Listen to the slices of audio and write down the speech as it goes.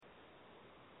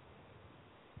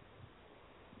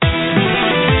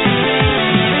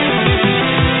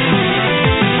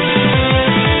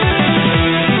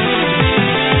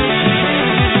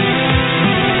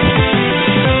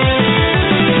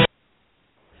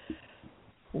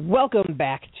Welcome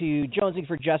back to Jonesing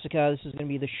for Jessica. This is going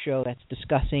to be the show that's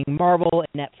discussing Marvel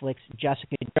and Netflix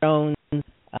Jessica Jones,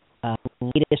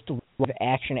 latest live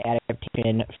action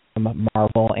adaptation from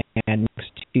Marvel, and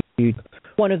next to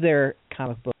one of their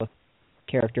comic book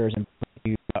characters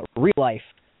in real life.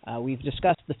 We've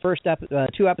discussed the first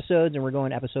two episodes, and we're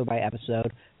going episode by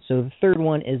episode. So the third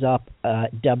one is up,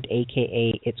 dubbed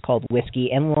AKA. It's called Whiskey,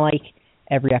 and like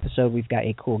every episode, we've got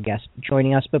a cool guest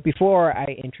joining us. But before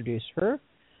I introduce her,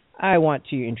 I want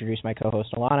to introduce my co-host,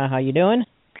 Alana. How you doing?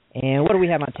 And what do we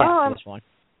have on tap for this one?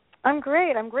 I'm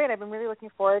great. I've been really looking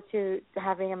forward to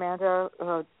having Amanda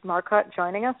Marcotte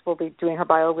joining us. We'll be doing her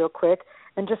bio real quick.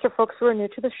 And just for folks who are new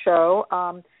to the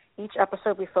show, each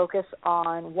episode we focus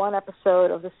on one episode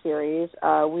of the series.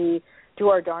 We do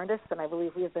our darndest, and I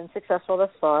believe we have been successful thus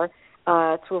far,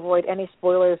 to avoid any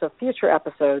spoilers of future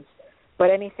episodes. But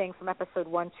anything from episode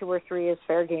 1, 2, or 3 is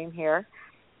fair game here.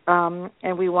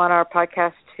 And we want our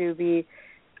podcast to be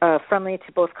friendly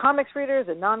to both comics readers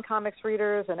and non-comics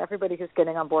readers and everybody who's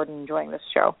getting on board and enjoying this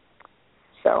show.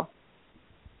 So,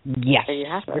 yes, there you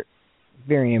have it.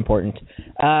 Very important.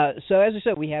 So as I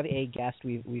said, we have a guest.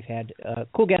 We've had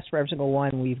cool guests for every single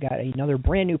one. We've got another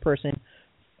brand new person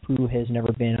who has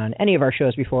never been on any of our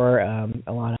shows before.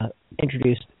 Alana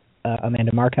introduced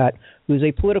Amanda Marcotte, who's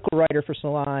a political writer for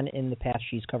Salon. In the past,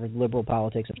 she's covered liberal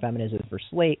politics and feminism for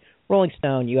Slate, Rolling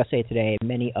Stone, USA Today, and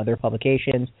many other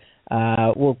publications.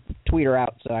 We'll tweet her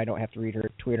out, so I don't have to read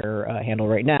her Twitter handle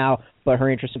right now, but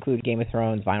her interests include Game of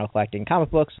Thrones, vinyl collecting,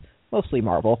 comic books, mostly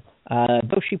Marvel.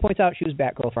 Though she points out she was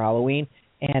Batgirl for Halloween,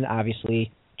 and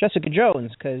obviously Jessica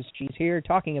Jones, because she's here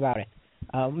talking about it.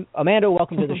 Amanda,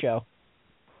 welcome to the show.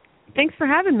 Thanks for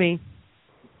having me.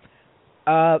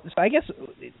 So I guess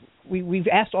we've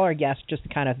asked all our guests just to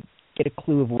kind of get a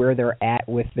clue of where they're at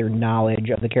with their knowledge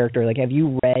of the character. Like, have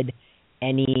you read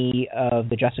any of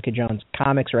the Jessica Jones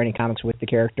comics or any comics with the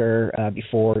character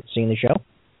before seeing the show?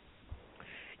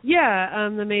 Yeah,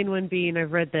 the main one being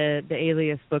I've read the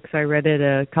Alias books. I read it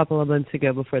a couple of months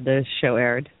ago before the show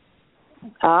aired.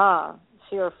 Ah,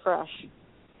 so you're fresh.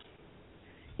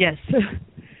 Yes,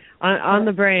 on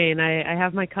the brain. I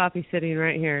have my copy sitting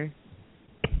right here.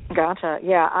 Gotcha.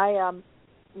 Yeah, I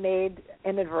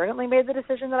inadvertently made the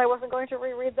decision that I wasn't going to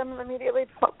reread them immediately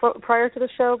prior to the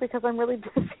show because I'm really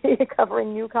busy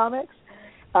covering new comics.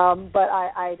 But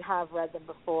I have read them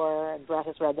before, and Brett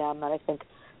has read them, and I think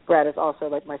Brett is also,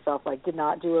 like myself, did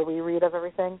not do a reread of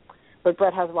everything. But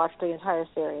Brett has watched the entire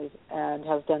series and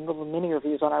has done little mini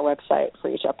reviews on our website for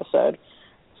each episode.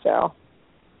 So,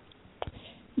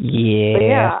 yeah. But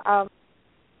yeah.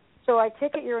 So I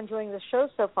take it you're enjoying the show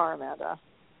so far, Amanda.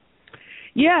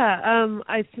 Yeah,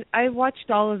 I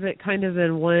watched all of it kind of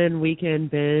in one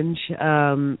weekend binge,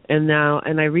 and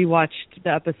I rewatched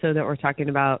the episode that we're talking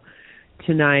about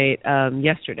tonight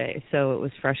yesterday, so it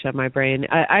was fresh on my brain.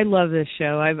 I love this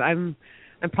show. I'm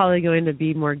probably going to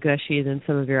be more gushy than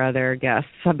some of your other guests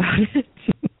about it.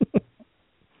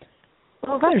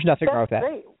 Well, there's nothing wrong with that.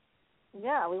 Great.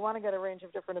 Yeah, we want to get a range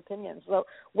of different opinions. So,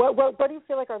 what do you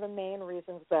feel like are the main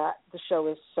reasons that the show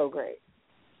is so great?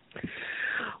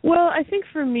 Well, I think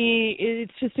for me,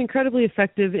 it's just incredibly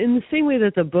effective in the same way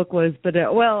that the book was. But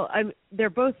they're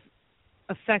both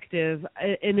effective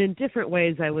and in different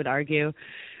ways, I would argue,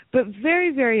 but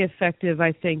very, very effective,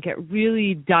 I think, at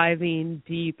really diving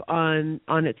deep on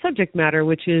its subject matter,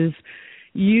 which is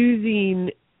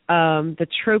using the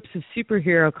tropes of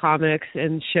superhero comics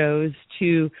and shows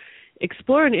to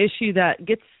explore an issue that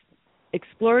gets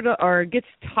explored or gets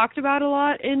talked about a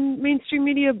lot in mainstream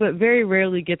media, but very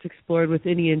rarely gets explored with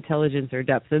any intelligence or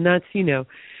depth. And that's,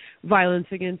 violence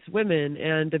against women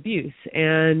and abuse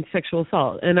and sexual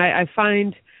assault. And I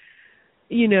find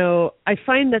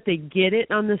that they get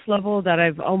it on this level that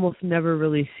I've almost never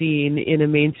really seen in a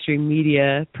mainstream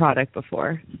media product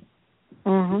before.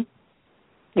 Mhm.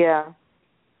 Yeah.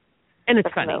 And it's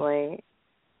definitely funny.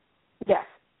 Yes.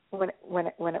 When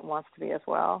it wants to be as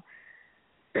well.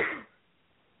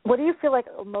 What do you feel like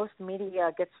most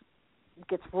media gets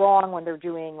wrong when they're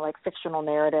doing fictional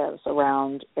narratives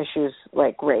around issues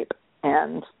like rape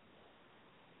and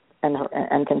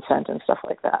consent and stuff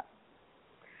like that?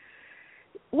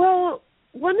 Well,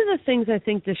 one of the things I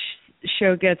think this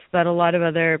show gets that a lot of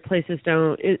other places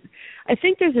don't, I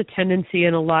think there's a tendency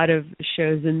in a lot of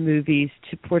shows and movies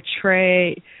to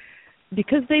portray,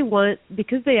 because they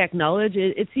acknowledge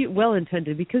it's well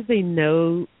intended, because they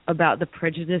know about the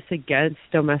prejudice against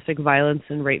domestic violence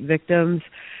and rape victims,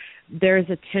 there's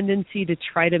a tendency to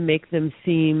try to make them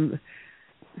seem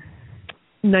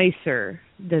nicer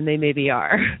than they maybe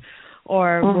are.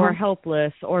 or more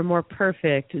helpless or more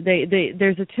perfect.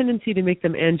 There's a tendency to make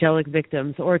them angelic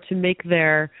victims or to make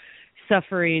their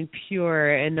suffering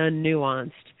pure and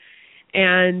unnuanced.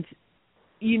 And,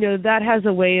 you know, that has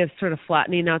a way of sort of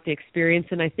flattening out the experience.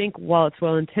 And I think while it's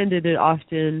well-intended, it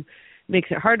often makes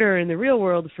it harder in the real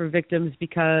world for victims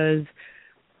because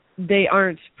they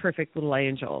aren't perfect little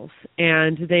angels.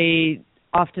 And they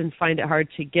often find it hard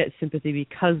to get sympathy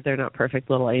because they're not perfect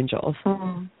little angels.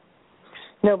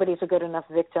 Nobody's a good enough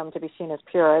victim to be seen as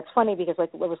pure. It's funny because, like,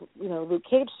 Luke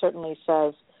Cage certainly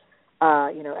says,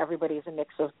 everybody's a mix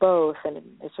of both, and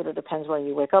it sort of depends where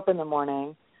you wake up in the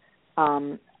morning.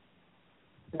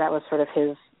 That was sort of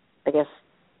his, I guess,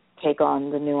 take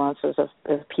on the nuances of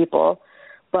people.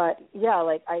 But, yeah,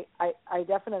 like, I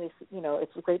definitely,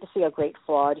 it's great to see a great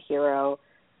flawed hero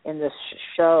in this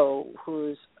show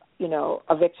who's,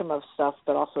 a victim of stuff,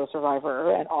 but also a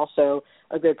survivor and also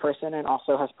a good person and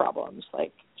also has problems.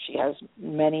 Like, she has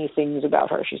many things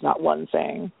about her. She's not one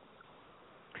thing.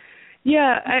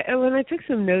 Yeah, when I took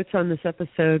some notes on this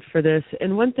episode for this,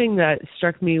 and one thing that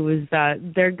struck me was that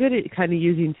they're good at kind of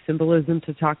using symbolism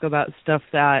to talk about stuff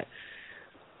that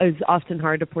is often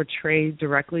hard to portray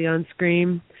directly on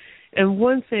screen. And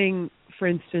one thing, for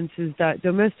instance, is that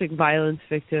domestic violence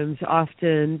victims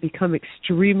often become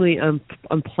extremely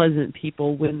unpleasant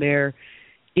people when they're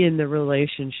in the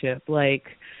relationship. Like,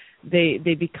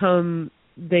 because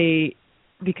they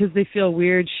feel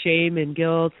weird shame and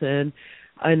guilt, and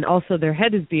also their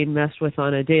head is being messed with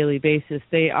on a daily basis.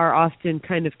 They are often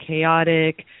kind of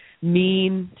chaotic,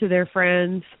 mean to their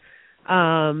friends.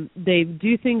 They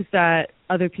do things that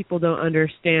other people don't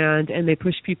understand, and they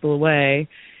push people away.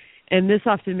 And this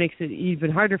often makes it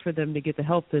even harder for them to get the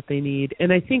help that they need.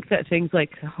 And I think that things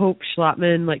like Hope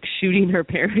Schlotman, like shooting her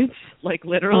parents, like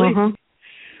literally,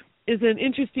 is an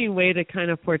interesting way to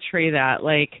kind of portray that.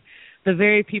 Like, the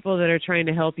very people that are trying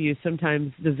to help you,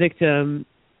 sometimes the victim,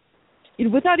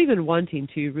 without even wanting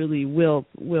to, really will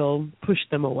push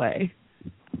them away.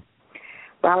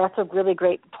 Wow, that's a really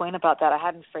great point about that. I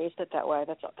hadn't phrased it that way.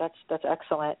 That's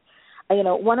excellent.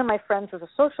 One of my friends is a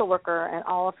social worker, and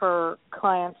all of her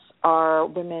clients are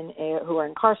women who are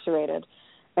incarcerated.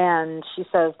 And she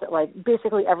says that, like,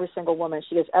 basically every single woman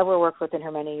she has ever worked with in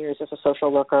her many years as a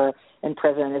social worker in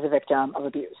prison is a victim of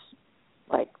abuse,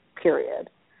 like, period.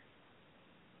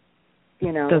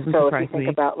 Doesn't so surprise if you think me.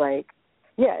 about, like,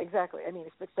 yeah, exactly. I mean,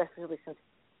 especially since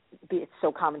it's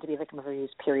so common to be a victim of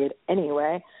abuse, period,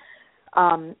 anyway.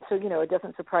 It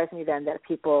doesn't surprise me then that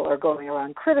people are going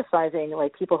around criticizing,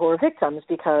 like, people who are victims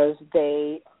because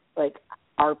they, like,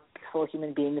 are full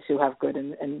human beings who have good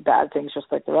and bad things just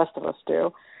like the rest of us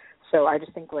do. So I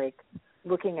just think, like,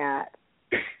 looking at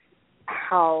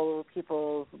how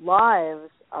people's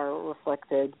lives are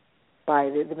reflected by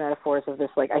the metaphors of this,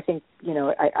 like, I think,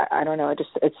 I don't know,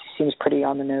 it seems pretty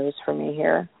on the nose for me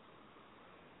here.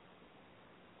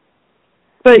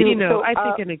 But, I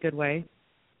think in a good way.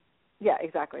 Yeah,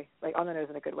 exactly. Like, on the nose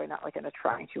in a good way, not like in a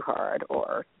trying too hard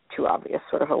or too obvious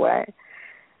sort of a way.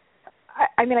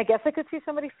 I mean, I guess I could see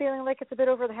somebody feeling like it's a bit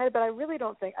over the head, but I really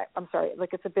don't think, I'm sorry,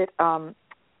 like it's a bit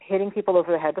hitting people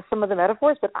over the head with some of the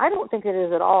metaphors, but I don't think it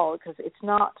is at all, because it's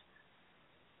not,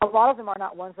 a lot of them are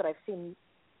not ones that I've seen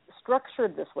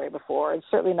structured this way before, and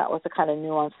certainly not with the kind of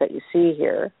nuance that you see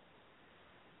here.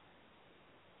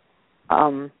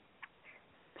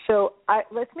 So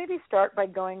let's maybe start by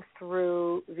going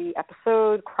through the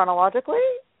episode chronologically,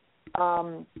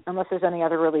 unless there's any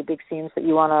other really big scenes that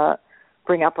you want to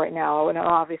bring up right now. And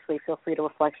obviously feel free to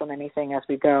reflect on anything as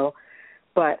we go.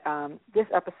 But this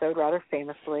episode, rather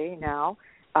famously now,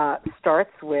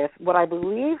 starts with what I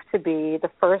believe to be the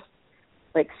first,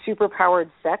 like, super-powered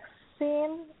sex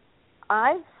scene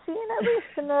I've seen, at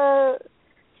least in the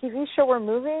TV show or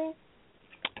movie.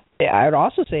 Yeah, I would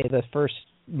also say the first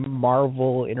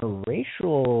Marvel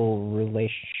interracial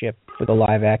relationship for the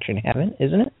live action haven't,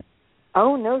 isn't it?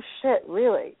 Oh, no shit,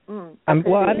 really? I'm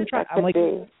trying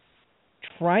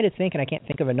to think, and I can't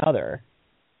think of another.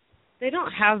 They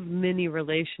don't have many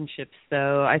relationships,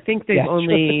 though. I think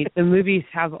the movies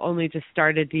have only just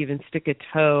started to even stick a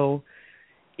toe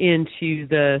into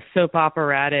the soap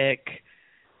operatic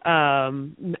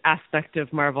aspect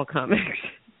of Marvel Comics.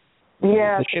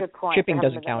 Yeah, that's a good point. Shipping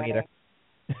doesn't count either.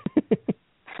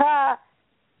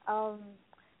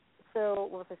 So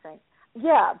what was I saying?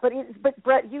 Yeah, but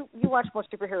Brett, you watch more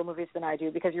superhero movies than I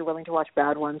do because you're willing to watch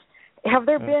bad ones. Have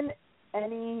there been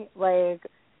any, like,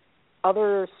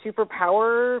 other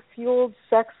superpower fueled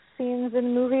sex scenes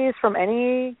in movies from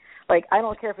any, like, I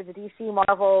don't care if it's a DC,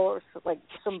 Marvel, or like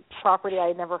some property I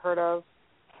had never heard of?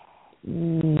 Not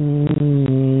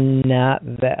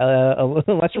that.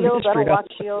 Unless Shield, I don't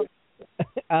watch Shield.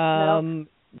 No?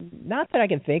 Not that I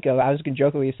can think of. I was going to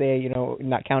jokingly say,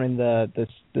 not counting the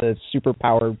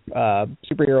superpowered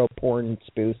superhero porn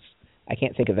spoofs. I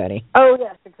can't think of any. Oh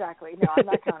yes, exactly. No, I'm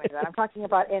not counting that. I'm talking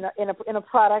about in a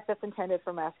product that's intended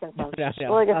for mass consumption. Yeah.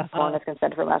 Well, I guess porn is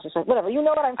intended for mass consumption. Whatever. You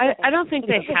know what I'm saying. I don't think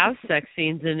they have sex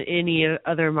scenes in any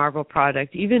other Marvel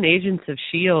product. Even Agents of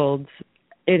S.H.I.E.L.D.,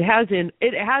 it has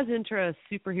intra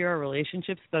superhero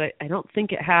relationships, but I don't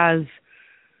think it has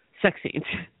sex scenes.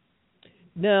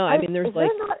 No, I mean there's a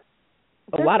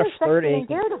lot of flirting.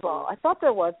 Daredevil. I thought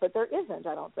there was, but there isn't.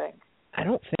 I don't think. I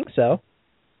don't think so.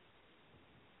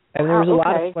 I mean, there was a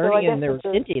lot of flirting and there was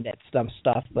hinting at some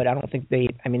stuff, but I don't think they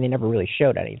never really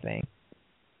showed anything.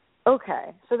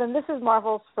 Okay, so then this is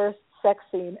Marvel's first sex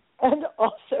scene and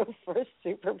also first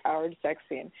superpowered sex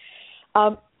scene.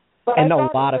 But and a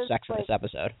lot of sex in this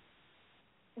episode.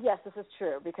 Yes, this is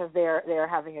true because they are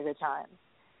having a good time.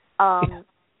 I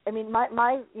mean,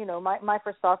 my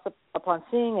first thoughts upon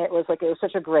seeing it was like it was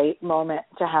such a great moment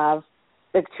to have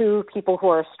the two people who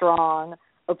are strong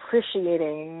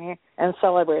appreciating and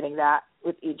celebrating that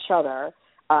with each other,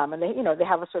 and they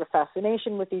have a sort of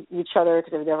fascination with each other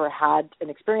because they've never had an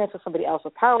experience with somebody else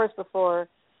with powers before.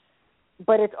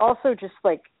 But it's also just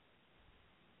like,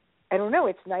 I don't know,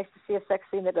 it's nice to see a sex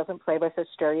scene that doesn't play by such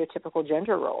stereotypical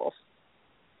gender roles.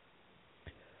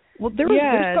 Well,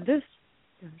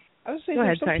 I was saying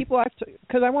there's some people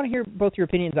because I want to hear both your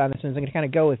opinions on this, and I'm going to kind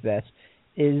of go with this.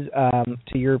 Is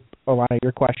to your Alana,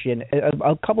 your question.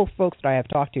 A couple of folks that I have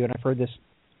talked to, and I've heard this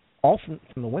all from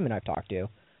the women I've talked to,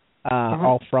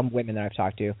 all from women that I've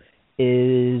talked to,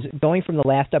 is going from the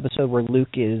last episode where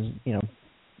Luke is,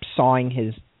 sawing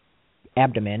his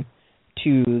abdomen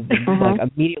to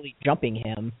immediately jumping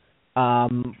him.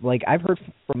 I've heard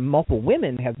from multiple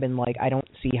women have been like, I don't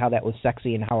see how that was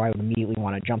sexy and how I would immediately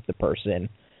want to jump the person.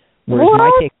 Whereas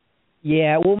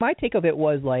my take of it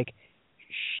was like,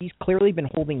 she's clearly been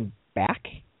holding back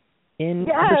in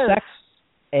her sex,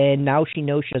 and now she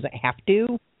knows she doesn't have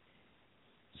to,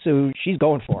 so she's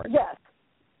going for it. Yes.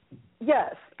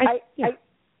 Yes.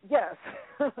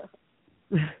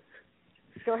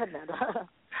 Go ahead, Amanda.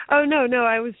 Oh, no,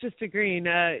 I was just agreeing.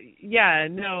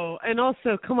 And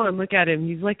also, come on, look at him.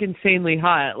 He's, like, insanely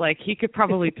hot. Like, he could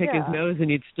probably pick his nose and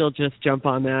he'd still just jump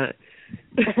on that.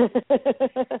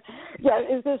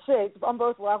 It's the shape on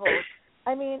both levels.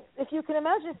 I mean, if you can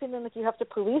imagine feeling like you have to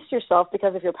police yourself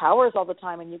because of your powers all the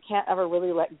time and you can't ever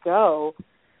really let go,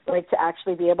 like to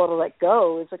actually be able to let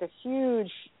go is like a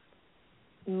huge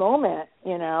moment,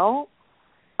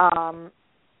 I'm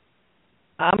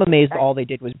amazed all they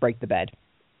did was break the bed.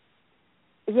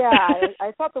 Yeah,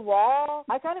 I thought the wall,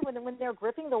 I kind of, when they were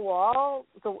gripping the wall,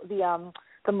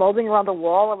 the molding around the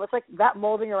wall, it was like that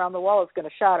molding around the wall is going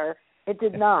to shatter. It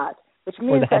did not, which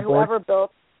means that whoever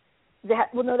built the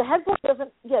headboard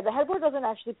doesn't. Yeah, the headboard doesn't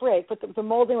actually break, but the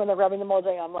molding, when they're rubbing the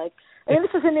molding, I'm like, I mean, this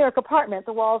is a New York apartment.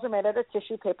 The walls are made out of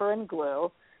tissue paper and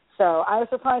glue. So I was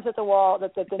surprised that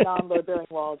the non-load-bearing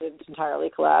wall didn't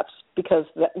entirely collapse, because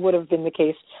that would have been the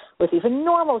case with even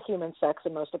normal human sex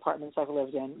in most apartments I've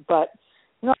lived in. But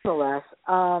nonetheless,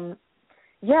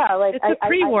 it's a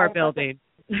pre-war building.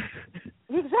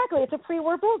 Exactly, it's a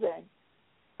pre-war building.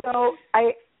 So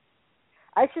I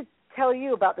should tell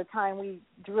you about the time we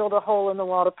drilled a hole in the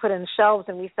wall to put in shelves,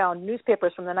 and we found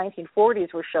newspapers from the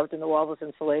 1940s were shoved in the walls as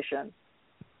insulation.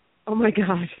 Oh my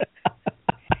gosh!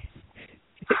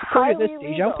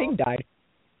 Jumping died.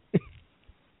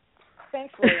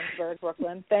 Thanks, Williamsburg,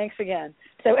 Brooklyn. Thanks again.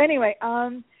 So anyway,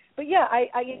 but yeah,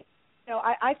 I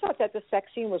thought that the sex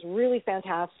scene was really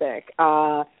fantastic.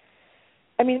 I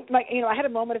mean, I had a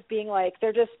moment of being like,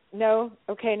 they're just no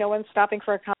one's stopping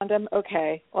for a condom.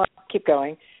 Okay, well, keep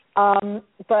going.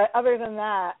 But other than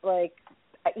that, like,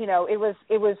 it was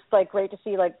like great to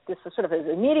see like this sort of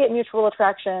immediate mutual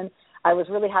attraction. I was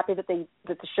really happy that the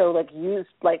show let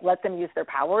them use their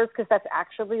powers, because that's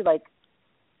actually like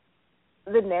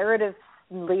the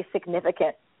narratively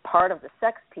significant part of the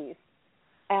sex piece.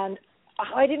 And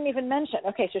I didn't even mention.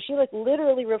 Okay, so she like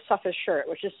literally rips off his shirt,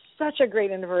 which is such a great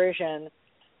inversion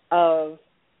of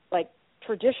like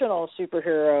traditional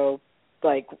superhero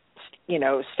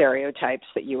stereotypes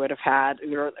that you would have had,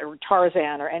 or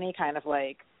Tarzan, or any kind of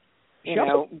like his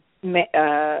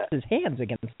hands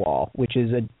against the wall, which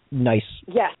is a nice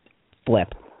flip.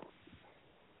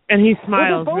 And he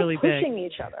smiles really big. They're both pushing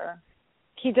each other.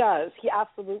 He does. He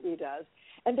absolutely does.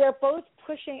 And they're both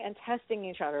pushing and testing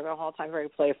each other the whole time very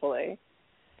playfully.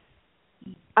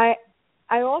 I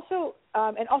also,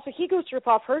 and also he goes to rip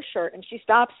off her shirt and she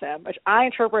stops him, which I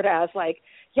interpret as like,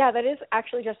 yeah, that is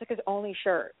actually Jessica's only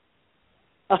shirt.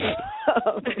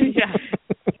 Yeah.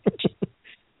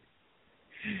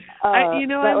 I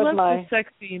love the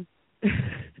sex scene.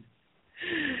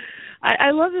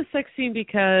 I love the sex scene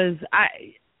because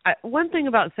one thing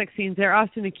about sex scenes, they're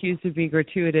often accused of being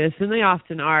gratuitous, and they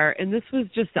often are, and this was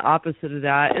just the opposite of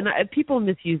that. And people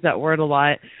misuse that word a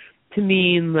lot to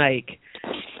mean like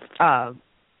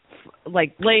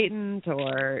blatant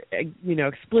or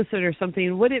explicit or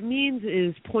something. What it means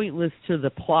is pointless to the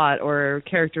plot or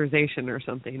characterization or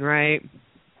something, right?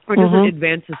 Or doesn't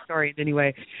advance the story in any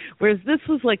way. Whereas this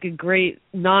was like a great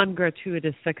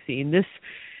non-gratuitous sex scene.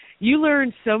 You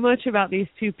learn so much about these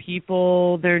two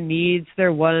people, their needs,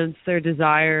 their wants, their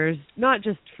desires, not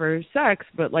just for sex,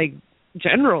 but like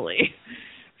generally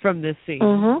from this scene.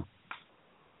 Mm-hmm.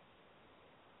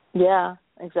 Yeah,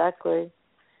 exactly.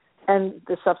 And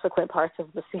the subsequent parts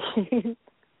of the scene.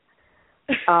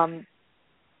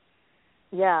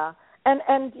 Yeah.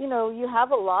 And you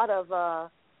have a lot of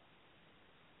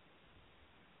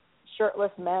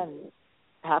shirtless men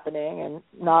happening and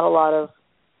not a lot of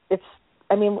this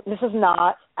is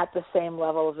not at the same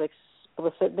level of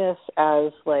explicitness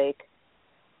as like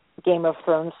Game of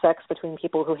Thrones sex between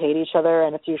people who hate each other,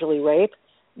 and it's usually rape.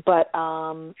 But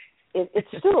it's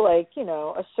still like,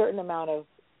 a certain amount of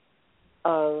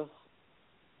a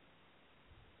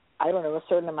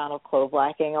certain amount of clove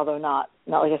lacking, although not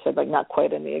like I said, like not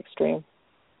quite in the extreme.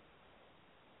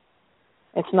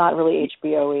 It's not really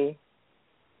HBO-y.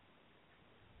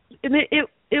 And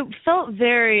it felt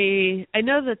very, I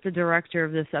know that the director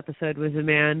of this episode was a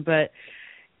man, but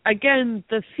again,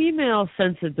 the female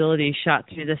sensibility shot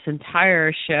through this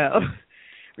entire show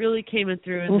really came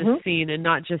through in this scene, and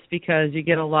not just because you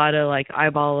get a lot of like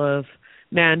eyeball of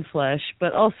man flesh,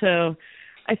 but also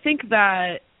I think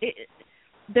that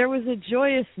there was a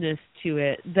joyousness to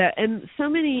it and so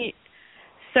many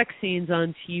sex scenes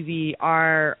on TV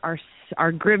are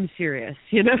grim serious,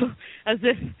 as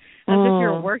if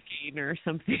you're working or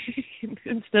something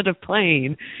instead of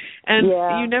playing, and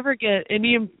you never get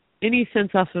any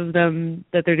sense off of them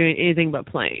that they're doing anything but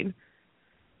playing.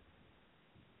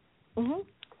 Mhm.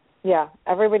 Yeah,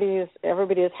 everybody is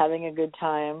having a good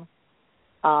time.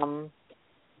 To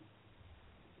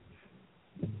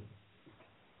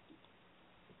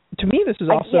me, this is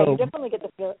also. You definitely get the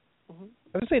feel.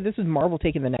 I would say this is Marvel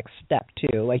taking the next step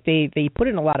too. Like they put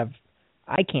in a lot of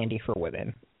eye candy for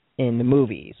women in the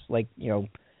movies. Like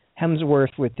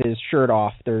Hemsworth with his shirt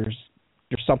off. There's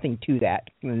something to that,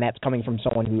 and that's coming from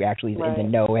someone who actually is in the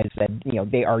know, has said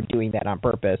they are doing that on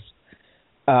purpose.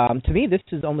 To me, this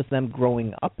is almost them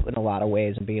growing up in a lot of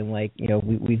ways and being like,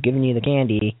 we've given you the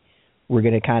candy. We're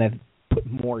going to kind of put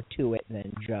more to it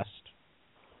than just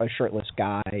a shirtless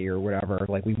guy or whatever.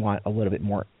 Like we want a little bit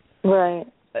more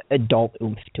adult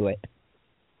oomph to it.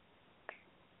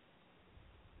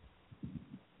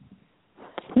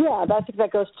 Yeah, that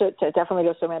definitely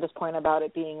goes to Amanda's point about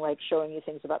it being like showing you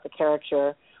things about the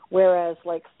character, whereas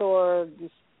like Thor's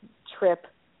trip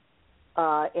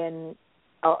in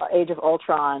Age of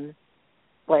Ultron,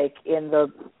 like in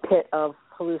the pit of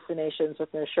hallucinations with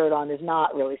no shirt on, is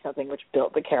not really something which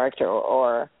built the character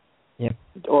or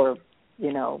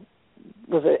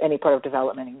was it any part of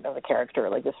development of the character.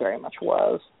 Like this very much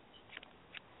was.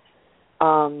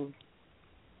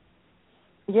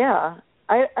 Yeah.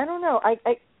 I don't know.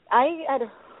 I had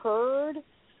heard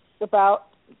about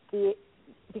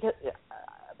because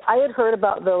I had heard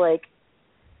about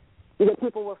because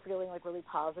people were feeling like really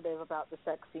positive about the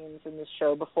sex scenes in this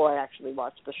show before I actually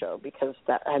watched the show, because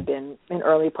that had been an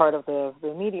early part of the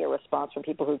media response from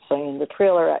people who'd seen the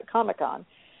trailer at Comic-Con.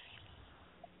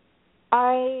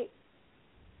 I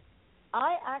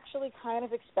actually kind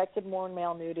of expected more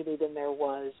male nudity than there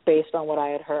was based on what I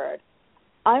had heard.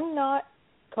 I'm not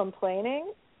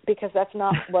complaining because that's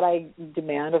not what I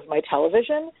demand of my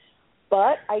television,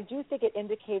 but I do think it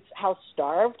indicates how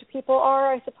starved people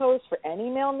are, I suppose, for any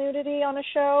male nudity on a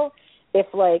show.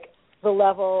 If the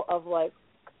level of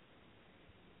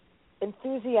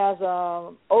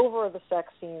enthusiasm over the sex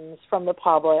scenes from the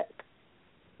public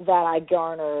that I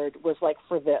garnered was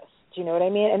for this. Do you know what I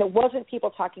mean? And it wasn't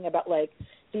people talking about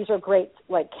these are great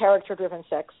character-driven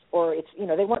sex, or it's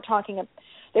they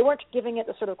weren't giving it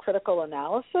the sort of critical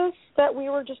analysis that we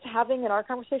were just having in our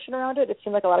conversation around it. It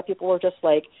seemed like a lot of people were just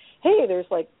hey, there's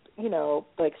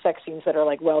sex scenes that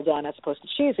are well done as opposed to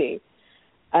cheesy.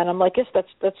 And I'm like, yes,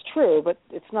 that's true, but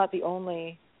it's not the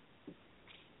only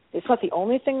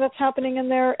thing that's happening in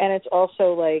there. And it's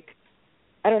also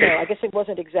I don't know, I guess it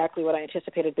wasn't exactly what I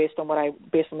anticipated based on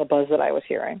the buzz that I was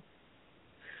hearing.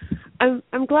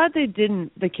 I'm glad they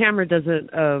didn't. The camera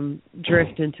doesn't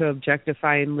drift into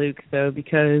objectifying Luke, though,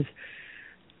 because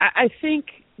I think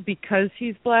because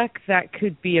he's black, that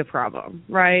could be a problem,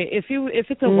 right? If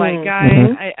it's a white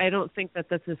guy, I don't think that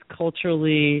that's as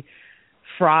culturally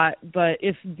fraught. But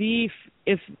if the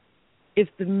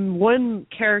one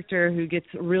character who gets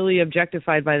really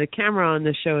objectified by the camera on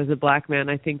the show is a black man,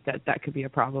 I think that could be a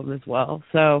problem as well.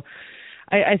 So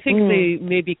I think they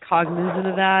may be cognizant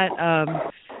of that.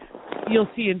 You'll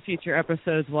see in future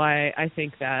episodes why I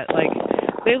think that. Like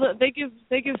they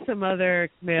give some other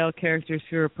male characters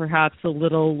who are perhaps a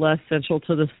little less central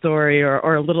to the story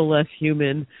or a little less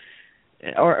human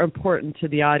or important to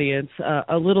the audience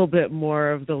a little bit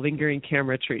more of the lingering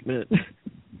camera treatment.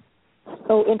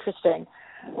 Oh, interesting.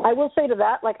 I will say to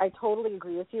that, like, I totally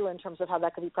agree with you in terms of how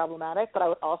that could be problematic, but I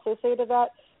would also say to that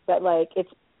like, it's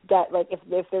that, like,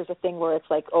 if there's a thing where it's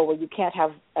like, oh, well, you can't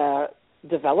have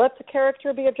developed a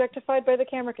character be objectified by the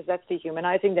camera because that's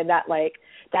dehumanizing, then that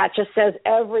just says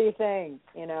everything,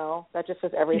 you know? That just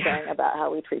says everything about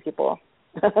how we treat people.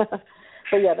 But,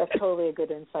 yeah, that's totally a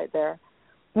good insight there.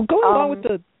 Well, going along with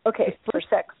the... Okay, for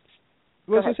sex.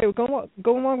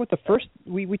 Going along with the first,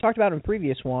 we talked about in the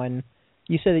previous one,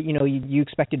 you said that, you know, you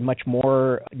expected much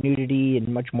more nudity and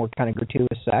much more kind of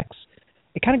gratuitous sex.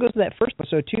 It kind of goes to that first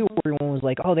episode, too, where everyone was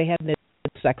like, oh, they had this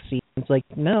sex scene. It's like,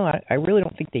 no, I really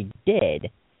don't think they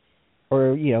did.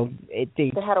 Or, you know,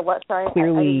 they had a what? Sorry,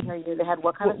 clearly, I didn't hear you. They had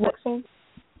what kind of sex scene?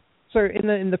 So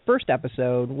in the first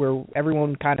episode, where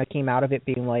everyone kind of came out of it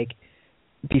being like,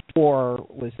 before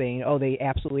was saying, oh, they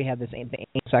absolutely had this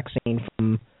sex scene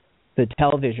from the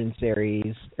television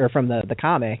series, or from the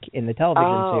comic in the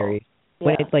television series.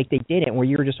 When it's like they didn't, where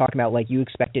you were just talking about, like, you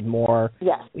expected more.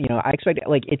 Yeah. You know, I expected,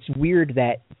 like, it's weird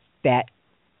that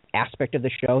aspect of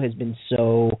the show has been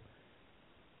so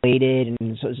plated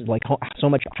and so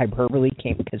much hyperbole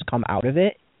has come out of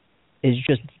it is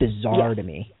just bizarre to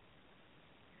me.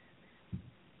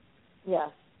 Yes.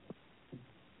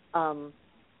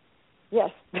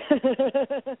 Yes.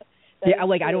 Yeah,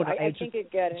 like, I don't know. I think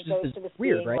it goes to this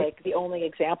weird, being, right? Like, the only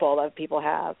example that people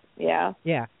have. Yeah.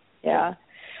 Yeah. Yeah.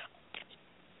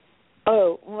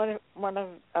 Oh,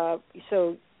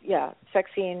 sex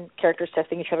scene, characters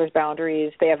testing each other's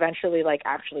boundaries. They eventually, like,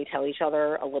 actually tell each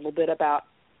other a little bit about,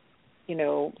 you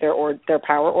know, their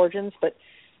power origins, but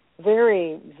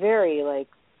very, very, like,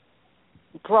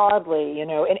 broadly, you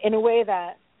know, in a way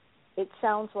that it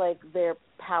sounds like their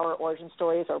power origin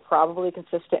stories are probably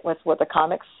consistent with what the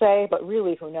comics say, but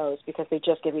really, who knows, because they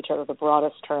just give each other the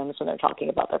broadest terms when they're talking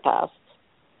about their past.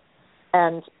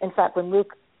 And, in fact, when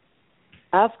Luke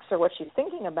asks her what she's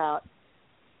thinking about,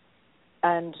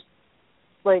 and,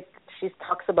 like, she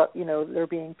talks about, you know, there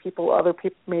being other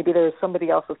people, maybe there's somebody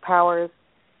else with powers,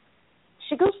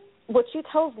 what she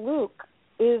tells Luke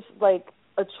is, like,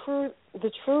 the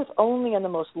truth only in the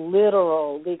most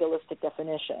literal, legalistic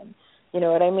definition. You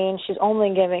know what I mean? She's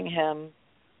only giving him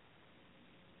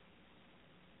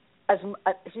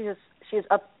she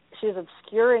is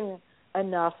obscuring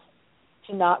enough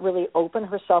to not really open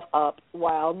herself up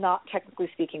while not technically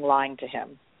speaking lying to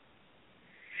him.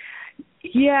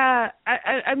 Yeah,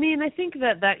 I mean, I think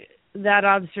that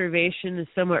observation is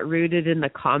somewhat rooted in the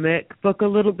comic book a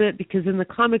little bit, because in the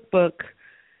comic book,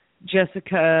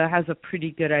 Jessica has a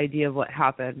pretty good idea of what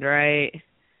happened, right?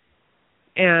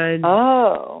 And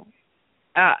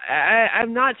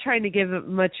I'm not trying to give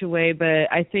much away,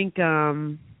 but I think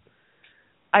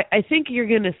I think you're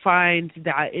going to find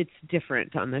that it's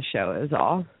different on the show is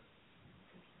all.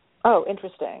 Oh,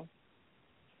 interesting.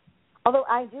 Although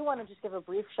I do want to just give a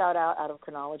brief shout out of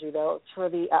chronology, though, for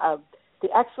the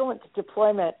excellent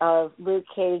deployment of Luke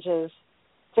Cage's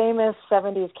famous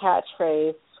 70s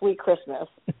catchphrase, "Sweet Christmas."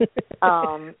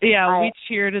 We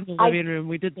cheered in the living room.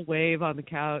 We did the wave on the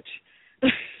couch.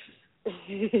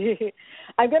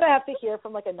 I'm going to have to hear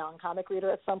from, like, a non-comic reader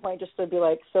at some point just to be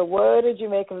like, so what did you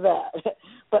make of that?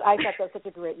 But I thought that was such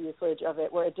a great usage of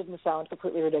it where it didn't sound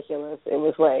completely ridiculous. It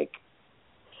was like,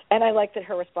 and I liked that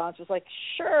her response was like,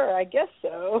 sure, I guess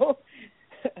so,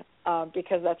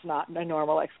 because that's not a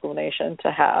normal explanation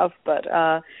to have. But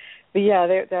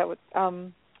yeah, that was,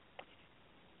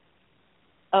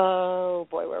 oh,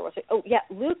 boy, where was it? Oh, yeah,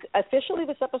 Luke, officially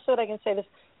this episode, I can say this,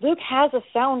 Luke has a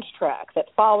soundtrack that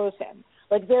follows him.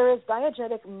 Like, there is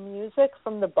diegetic music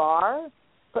from the bar,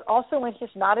 but also when he's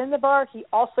not in the bar, he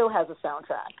also has a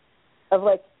soundtrack of,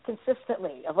 like,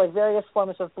 consistently, of, like, various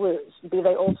forms of blues, be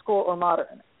they old school or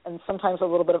modern, and sometimes a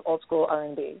little bit of old school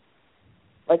R&B.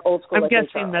 Like, old school. I'm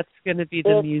guessing that's going to be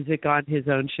the music on his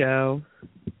own show.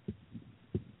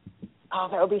 Oh,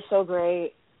 that would be so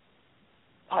great.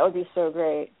 That would be so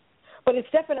great. But it's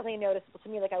definitely noticeable to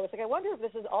me. Like, I was like, I wonder if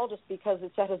this is all just because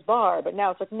it's at his bar. But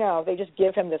now it's like, no, they just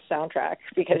give him this soundtrack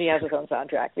because he has his own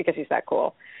soundtrack, because he's that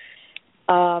cool.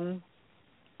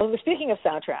 Speaking of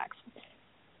soundtracks,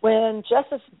 when Jess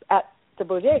is at the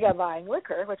bodega buying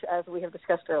liquor, which, as we have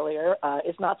discussed earlier,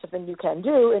 is not something you can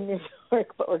do in New York,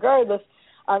 but regardless,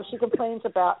 she complains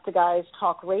about the guy's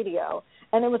talk radio.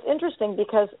 And it was interesting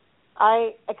because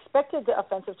I expected the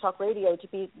offensive talk radio to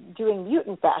be doing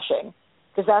mutant bashing,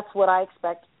 because that's what I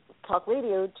expect talk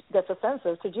radio that's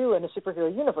offensive to do in a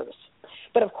superhero universe.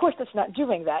 But of course it's not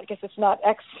doing that, because it's not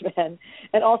X-Men,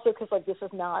 and also because this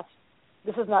is not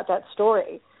that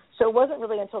story. So it wasn't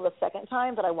really until the second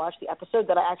time that I watched the episode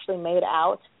that I actually made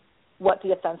out what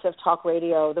the offensive talk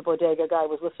radio the bodega guy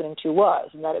was listening to was,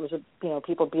 and that it was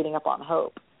people beating up on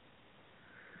Hope.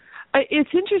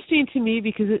 It's interesting to me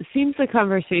because it seems the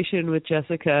conversation with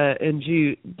Jessica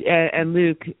and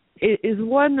Luke is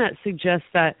one that suggests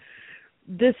that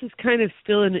this is kind of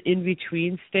still an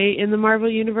in-between state in the Marvel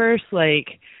Universe. I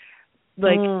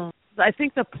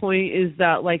think the point is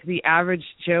that, the average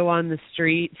Joe on the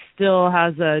street still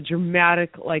has a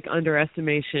dramatic,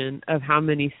 underestimation of how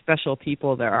many special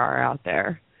people there are out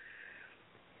there.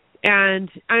 And,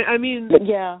 I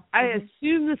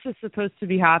assume this is supposed to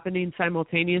be happening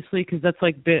simultaneously, because that's,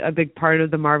 a big part of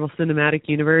the Marvel Cinematic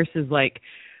Universe is,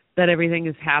 that everything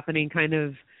is happening kind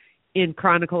of in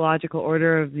chronological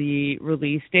order of the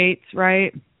release dates,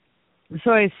 right?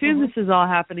 So I assume this is all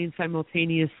happening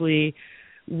simultaneously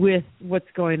with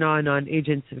what's going on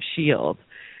Agents of S.H.I.E.L.D.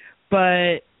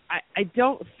 But I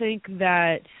don't think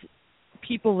that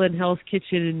people in Hell's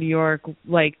Kitchen in New York,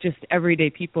 just everyday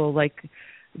people like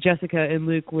Jessica and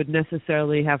Luke, would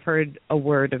necessarily have heard a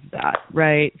word of that,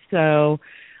 right? So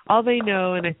all they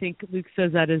know, and I think Luke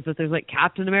says that, is that there's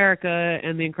Captain America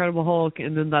and the Incredible Hulk,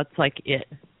 and then that's it.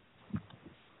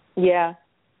 Yeah,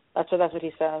 that's what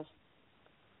he says.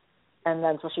 And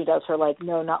then so she does her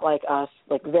no, not like us,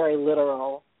 very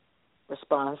literal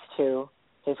response to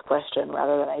his question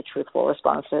rather than a truthful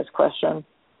response to his question.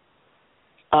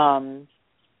 And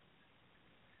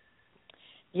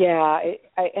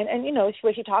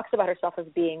she talks about herself as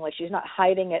being she's not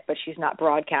hiding it, but she's not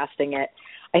broadcasting it.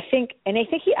 I think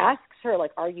he asks her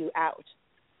are you out?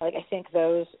 I think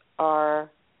those are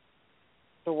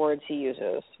the words he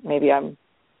uses. Do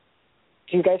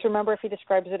you guys remember if he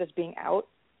describes it as being out?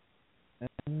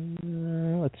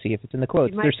 Let's see if it's in the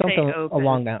quotes. There's something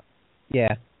along that.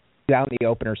 Yeah, out in the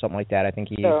open or something like that. I think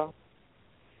he. So.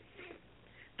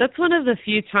 That's one of the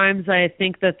few times I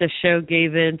think that the show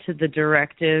gave in to the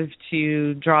directive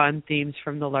to draw in themes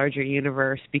from the larger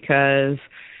universe, because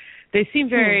they seem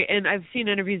very, and I've seen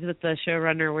interviews with the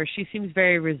showrunner where she seems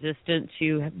very resistant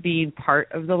to being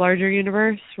part of the larger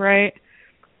universe, right?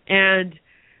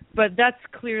 But that's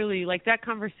clearly, that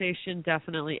conversation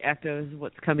definitely echoes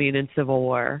what's coming in Civil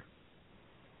War.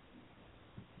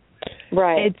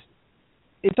 Right.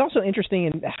 It's also interesting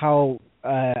in how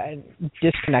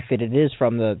disconnected it is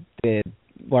from the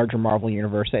larger Marvel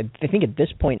universe. I think at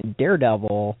this point in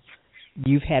Daredevil,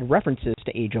 you've had references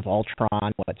to Age of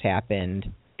Ultron, what's happened.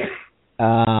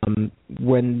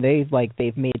 When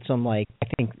they've made some I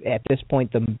think at this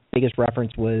point the biggest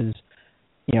reference was,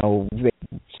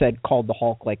 they called the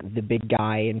Hulk the big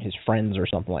guy and his friends or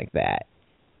something like that.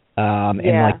 And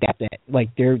that's it.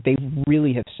 They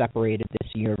really have separated this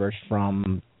universe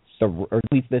from or at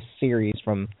least this series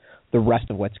from the rest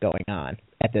of what's going on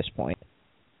at this point.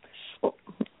 Well,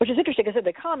 which is interesting because in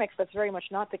the comics that's very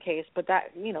much not the case, but that,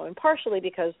 and partially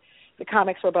because the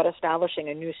comics were about establishing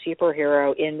a new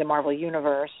superhero in the Marvel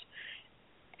universe.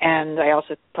 And I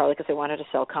also, probably because they wanted to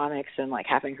sell comics, and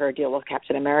having her deal with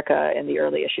Captain America in the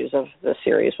early issues of the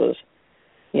series was,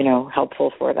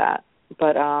 helpful for that.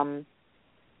 But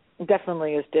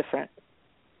definitely is different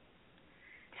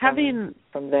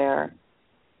from there.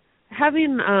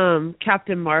 Having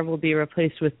Captain Marvel be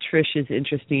replaced with Trish is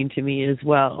interesting to me as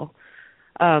well.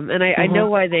 And I know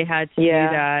why they had to do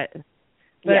that.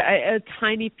 But a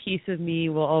tiny piece of me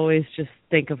will always just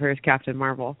think of her as Captain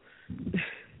Marvel.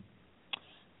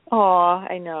 Oh,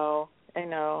 I know.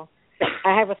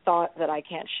 I have a thought that I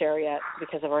can't share yet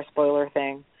because of our spoiler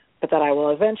thing, but that I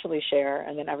will eventually share,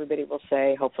 and then everybody will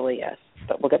say, hopefully, yes.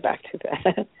 But we'll get back to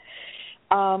that.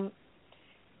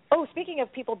 Speaking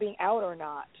of people being out or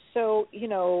not, so,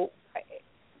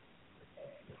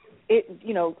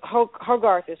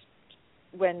 Hogarth is,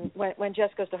 when Jess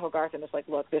goes to Hogarth and is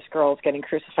look, this girl's getting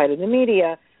crucified in the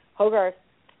media, Hogarth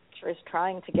is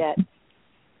trying to get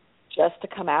Jess to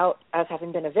come out as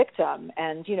having been a victim.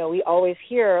 And, we always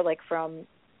hear, from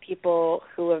people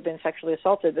who have been sexually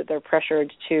assaulted that they're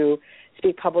pressured to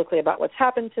speak publicly about what's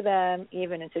happened to them,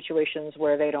 even in situations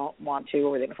where they don't want to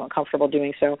or they don't feel comfortable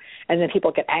doing so. And then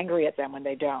people get angry at them when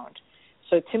they don't.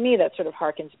 So to me, that sort of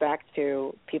harkens back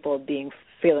to people being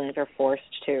feeling like they're forced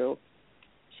to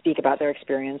speak about their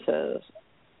experiences.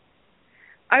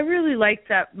 I really liked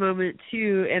that moment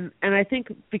too, and I think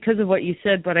because of what you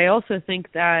said, but I also think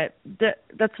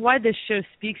that's why this show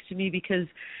speaks to me, because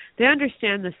they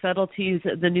understand the subtleties,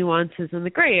 the nuances, and the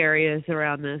gray areas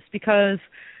around this, because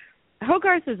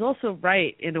Hogarth is also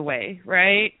right in a way,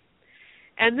 right?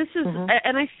 And this is,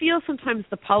 and I feel sometimes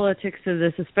the politics of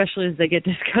this, especially as they get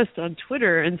discussed on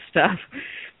Twitter and stuff,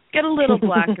 get a little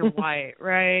black and white,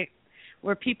 right?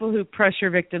 Where people who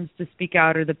pressure victims to speak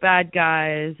out are the bad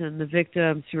guys, and the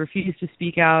victims who refuse to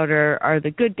speak out are the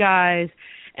good guys.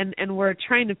 And we're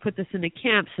trying to put this into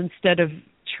camps instead of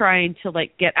trying to,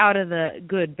 like, get out of the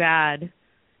good-bad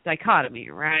dichotomy,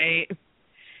 right?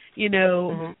 You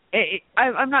know,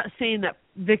 I'm not saying that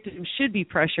victims should be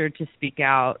pressured to speak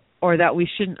out or that we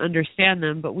shouldn't understand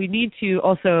them, but we need to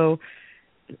also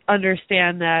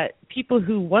understand that people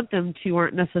who want them to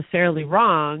aren't necessarily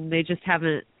wrong. They just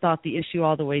haven't thought the issue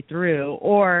all the way through,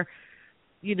 or,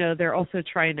 you know, they're also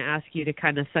trying to ask you to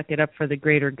kind of suck it up for the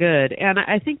greater good. And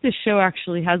I think this show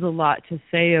actually has a lot to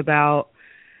say about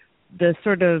the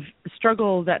sort of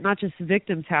struggle that not just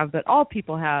victims have, but all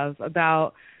people have,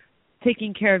 about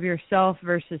taking care of yourself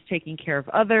versus taking care of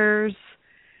others,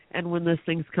 and when those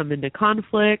things come into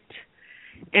conflict.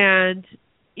 And,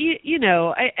 you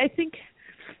know, I think,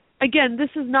 again, this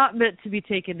is not meant to be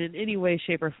taken in any way,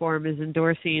 shape, or form as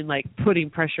endorsing, like, putting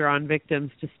pressure on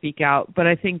victims to speak out. But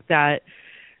I think that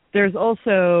there's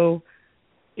also,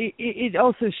 it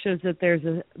also shows that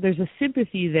there's a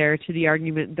sympathy there to the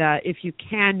argument that if you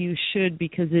can, you should,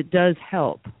 because it does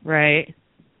help, right?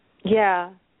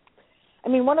 Yeah. I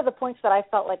mean, one of the points that I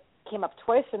felt like came up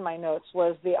twice in my notes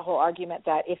was the whole argument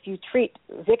that if you treat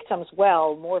victims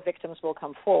well, more victims will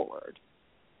come forward.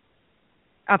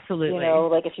 Absolutely. You know,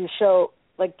 like if you show,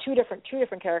 like two different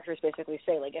characters basically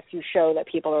say, like, if you show that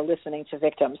people are listening to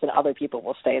victims, then other people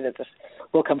will say that this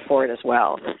will come forward as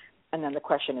well. And then the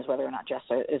question is whether or not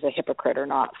Jessa is a hypocrite or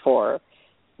not for,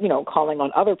 you know, calling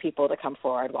on other people to come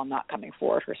forward while not coming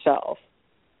forward herself.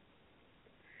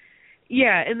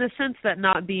 Yeah, in the sense that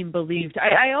not being believed.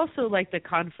 I also like the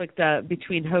conflict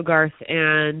between Hogarth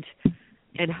and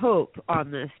Hope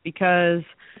on this, because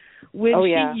when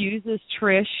she uses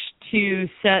Trish to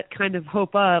set kind of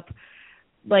Hope up,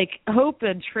 like, Hope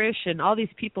and Trish and all these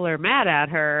people are mad at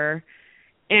her,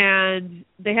 and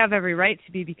they have every right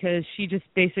to be, because she just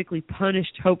basically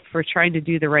punished Hope for trying to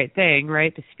do the right thing,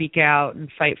 right, to speak out and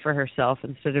fight for herself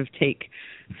instead of take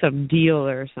some deal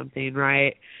or something,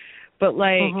 right? But,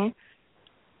 like,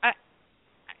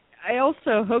 I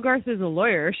also, Hogarth is a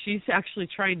lawyer. She's actually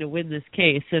trying to win this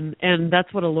case, and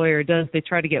that's what a lawyer does. They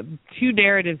try to get two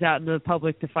narratives out into the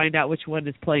public to find out which one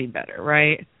is playing better,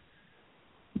 right?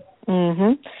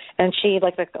 And she,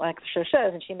 like the show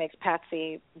says, and she makes Trish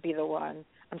be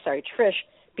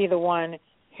the one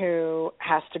who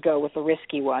has to go with the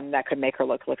risky one that could make her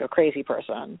look like a crazy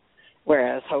person,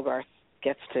 whereas Hogarth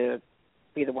gets to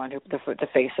be the one who the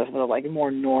face of the, like, more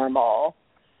normal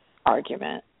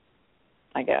argument,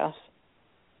 I guess.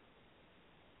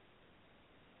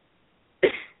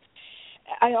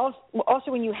 I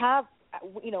also when you have,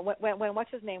 you know, when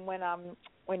what's his name,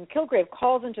 when Kilgrave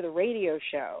calls into the radio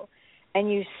show,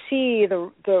 and you see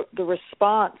the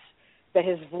response that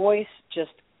his voice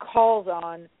just calls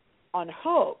on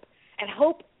Hope, and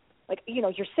Hope, like, you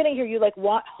know, you're sitting here, you, like,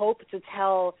 want Hope to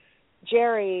tell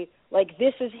Jerry, like,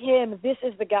 this is him, this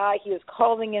is the guy he is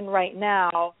calling in right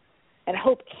now, and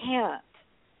Hope can't.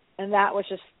 And that was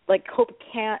just, like, Hope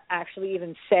can't actually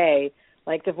even say,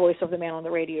 like, the voice of the man on the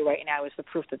radio right now is the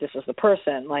proof that this is the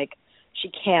person. Like,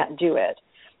 she can't do it.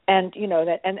 And, you know,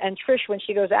 that, and Trish, when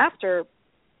she goes after,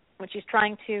 when she's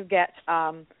trying to get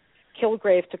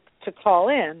Kilgrave to call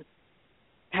in,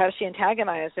 how does she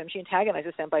antagonize him? She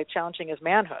antagonizes him by challenging his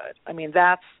manhood. I mean,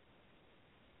 that's,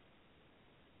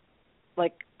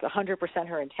 like, 100%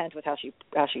 her intent with how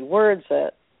she words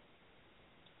it.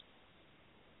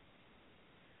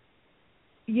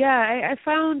 Yeah, I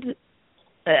found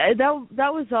that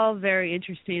was all very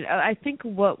interesting. I think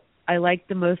what I liked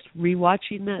the most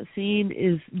rewatching that scene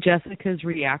is Jessica's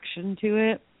reaction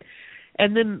to it.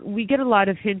 And then we get a lot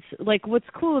of hints. Like, what's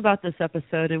cool about this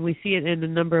episode, and we see it in a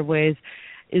number of ways,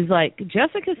 is, like,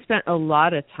 Jessica spent a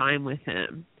lot of time with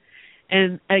him.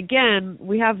 And, again,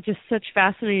 we have just such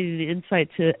fascinating insight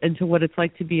into what it's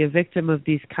like to be a victim of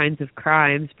these kinds of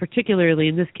crimes, particularly,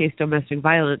 in this case, domestic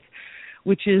violence,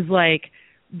 which is, like,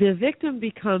 the victim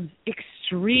becomes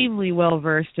extremely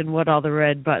well-versed in what all the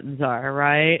red buttons are,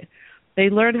 right? They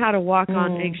learn how to walk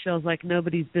on eggshells like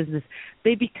nobody's business.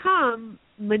 They become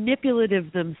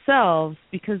manipulative themselves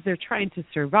because they're trying to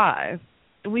survive.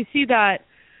 And we see that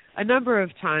a number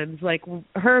of times. Like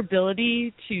her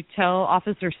ability to tell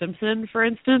Officer Simpson, for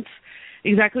instance,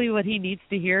 exactly what he needs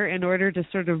to hear in order to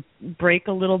sort of break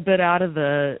a little bit out of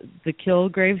the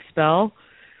Kilgrave spell.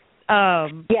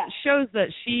 Shows that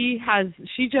she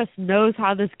just knows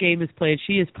how this game is played.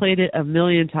 She has played it a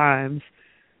million times.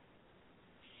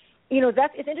 You know,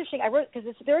 it's interesting. I wrote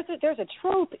because there's a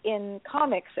trope in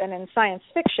comics and in science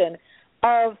fiction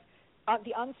of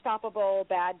the unstoppable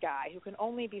bad guy who can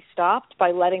only be stopped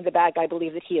by letting the bad guy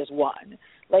believe that he has won.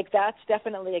 Like, that's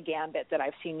definitely a gambit that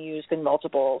I've seen used in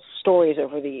multiple stories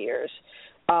over the years.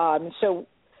 So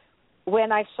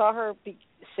when I saw her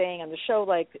saying on the show,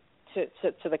 like,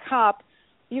 to the cop,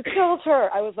 "You killed her,"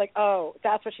 I was like, oh,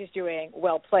 that's what she's doing.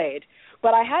 Well played.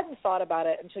 But I hadn't thought about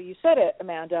it until you said it,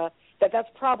 Amanda, that's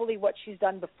probably what she's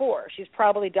done before. She's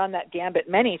probably done that gambit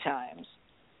many times.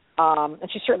 And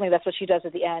that's what she does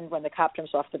at the end when the cop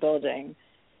jumps off the building.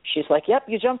 She's like, "Yep,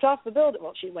 you jumped off the building."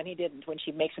 Well, when he didn't, when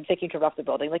she makes him think he jumped off the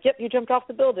building, like, "Yep, you jumped off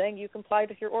the building. You complied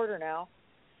with your order now."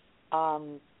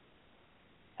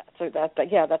 So that's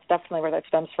definitely where that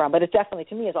stems from. But it definitely,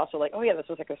 to me, is also like, oh yeah, this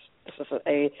is a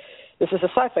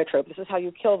sci-fi trope. This is how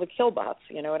you kill the killbots.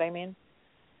 You know what I mean?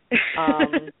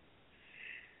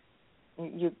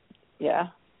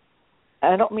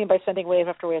 I don't mean by sending wave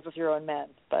after wave of your own men,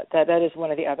 but that is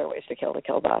one of the other ways to kill the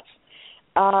killbots.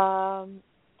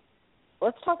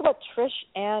 Let's talk about Trish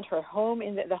and her home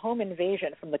the home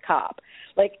invasion from the cop.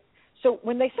 Like, so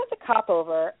when they sent the cop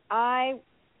over, I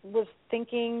was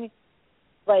thinking,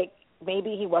 like,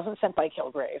 maybe he wasn't sent by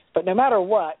Kilgrave, but no matter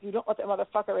what, you don't let that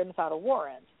motherfucker in without a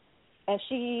warrant. And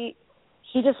he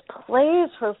just plays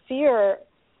her fear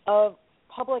of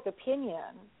public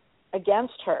opinion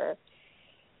against her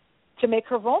to make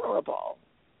her vulnerable.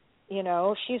 You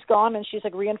know, she's gone and she's,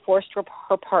 like, reinforced her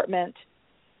apartment.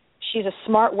 She's a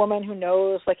smart woman who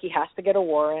knows, like, he has to get a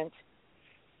warrant.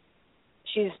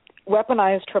 She's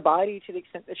weaponized her body to the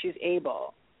extent that she's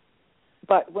able.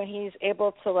 But when he's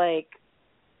able to, like,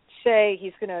 say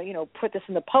he's going to, you know, put this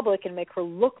in the public and make her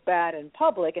look bad in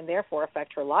public and therefore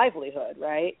affect her livelihood,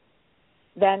 right?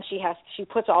 Then she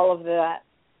puts all of that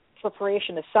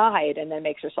preparation aside and then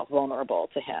makes herself vulnerable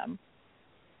to him.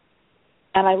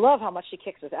 And I love how much she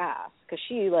kicks his ass, because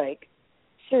she, like,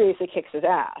 seriously kicks his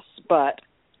ass. But,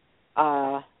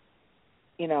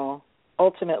 you know,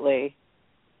 ultimately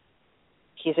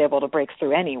he's able to break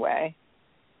through anyway.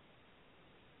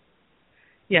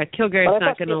 Yeah, Kilgrave's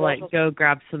not going to, like, go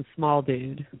grab some small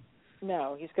dude.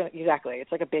 No, he's going to, exactly.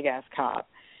 It's like a big-ass cop.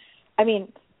 I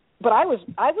mean, but I was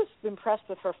impressed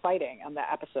with her fighting on that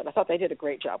episode. I thought they did a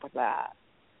great job with that.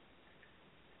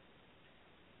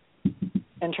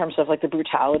 In terms of, like, the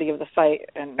brutality of the fight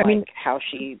and, how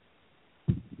she...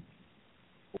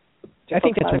 I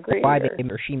think that's why they made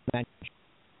her. She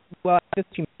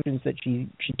mentions that she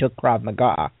took Krav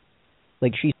Maga.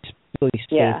 Like, she really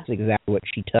states exactly what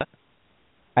she took.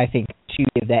 I think she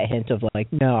gave that hint of, like,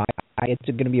 no, it's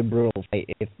going to be a brutal fight.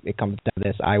 If it comes down to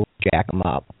this, I will jack him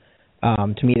up.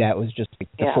 To me, that was just, like,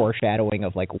 the foreshadowing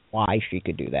of, like, why she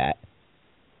could do that.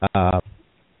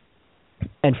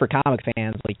 And for comic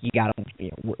fans, like, you got to, you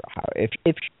know, if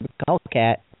she's a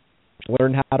Hellcat,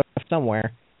 learn how to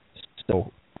somewhere.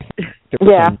 So there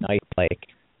was some nice, like,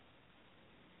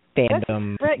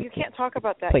 fandom. Brett, you can't talk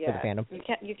about that yet. Fandom.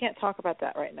 You can't talk about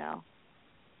that right now.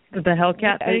 The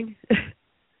Hellcat thing.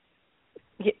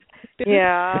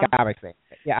 Yeah. The comic thing.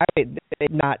 Yeah, it's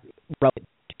not relevant.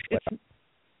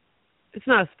 It's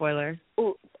not a spoiler.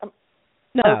 Ooh,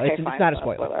 no, okay, it's not a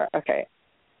spoiler. Okay.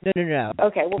 No.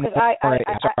 Okay, well, because I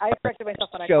corrected myself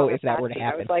when I show if that were to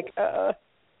happen. I was like,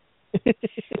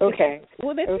 Okay.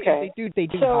 Well, they do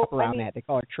so, hop around that. They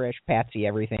call her Trish, Patsy,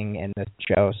 everything in the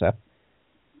show. So,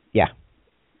 yeah.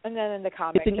 And then in the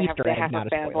comics, they have a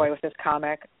fanboy with this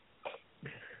comic.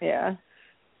 Yeah.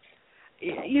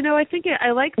 You know, I think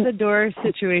I like the door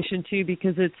situation too,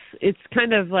 because it's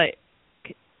kind of like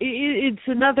it's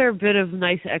another bit of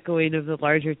nice echoing of the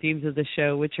larger themes of the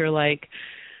show, which are like,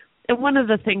 and one of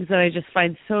the things that I just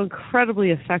find so incredibly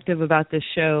effective about this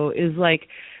show is, like,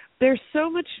 there's so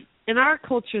much in our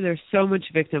culture. There's so much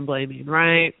victim blaming,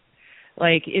 right?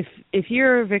 Like, if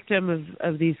you're a victim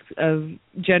of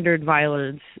gendered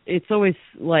violence, it's always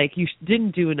like you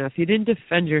didn't do enough, you didn't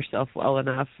defend yourself well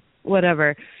enough, whatever.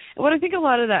 And what I think a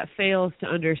lot of that fails to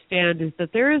understand is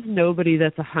that there is nobody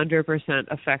that's 100%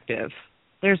 effective.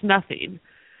 There's nothing.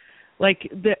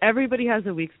 Like, everybody has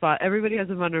a weak spot. Everybody has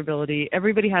a vulnerability.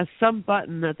 Everybody has some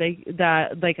button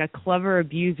that like a clever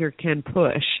abuser can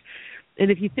push.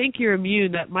 And if you think you're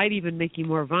immune, that might even make you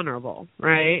more vulnerable,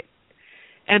 right?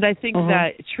 And I think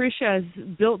that Tricia has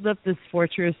built up this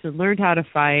fortress and learned how to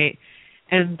fight.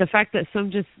 And the fact that some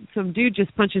dude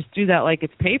just punches through that like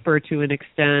it's paper to an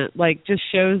extent, like, just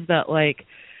shows that, like,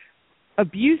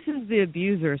 abuse is the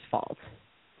abuser's fault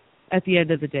at the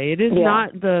end of the day. It is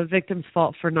not the victim's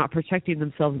fault for not protecting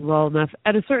themselves well enough.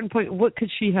 At a certain point, what could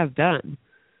she have done?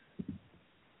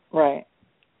 Right.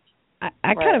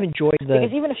 I kind of enjoyed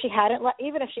because even if she hadn't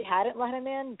let him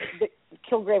in,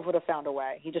 Kilgrave would have found a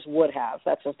way. He just would have.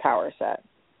 That's his power set.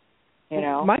 You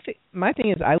know. My thing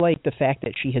is, I like the fact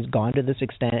that she has gone to this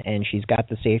extent and she's got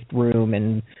the safe room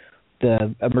and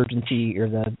the emergency or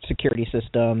the security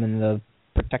system and the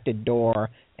protected door,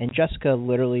 and Jessica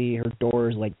literally, her door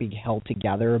is like being held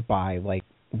together by like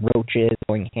roaches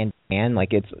going hand in hand,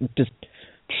 like it's just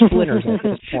splinters at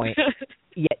this point.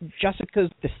 Yet Jessica's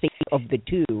the safe of the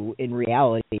two in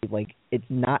reality. Like, it's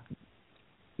not,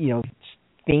 you know,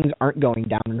 things aren't going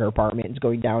down in her apartment. It's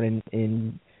going down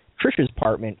in Trish's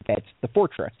apartment. That's the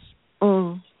fortress,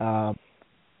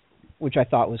 which I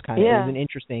thought was kind of it was an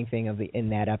interesting thing in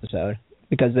that episode,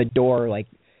 because the door, like,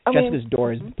 Jessica's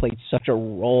door has played such a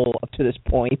role up to this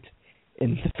point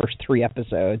in the first 3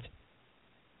 episodes.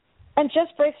 And Jess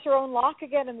breaks her own lock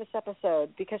again in this episode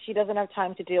because she doesn't have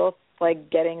time to deal with,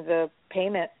 like, getting the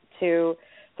payment to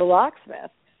the locksmith.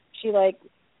 She, like,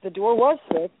 the door was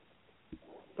fixed,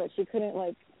 but she couldn't,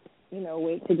 like, you know,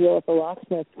 wait to deal with the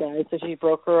locksmith guy, so she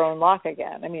broke her own lock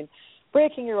again. I mean,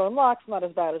 breaking your own lock's not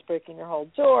as bad as breaking your whole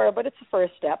door, but it's the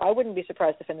first step. I wouldn't be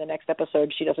surprised if in the next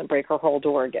episode she doesn't break her whole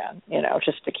door again, you know,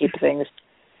 just to keep things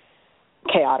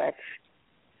chaotic.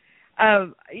 I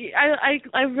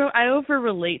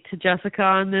over-relate to Jessica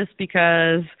on this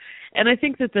because, and I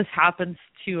think that this happens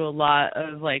to a lot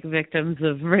of, like, victims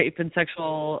of rape and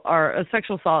sexual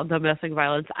assault and domestic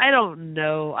violence. I don't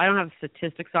know. I don't have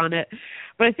statistics on it,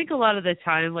 but I think a lot of the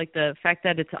time, like, the fact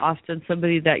that it's often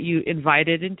somebody that you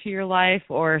invited into your life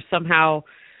or somehow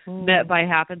met by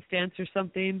happenstance or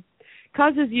something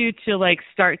causes you to, like,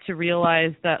 start to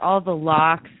realize that all the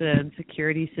locks and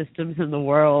security systems in the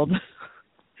world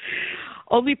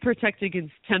only protect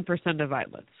against 10% of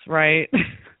violence, right?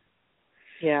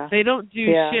 Yeah. They don't do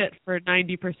shit for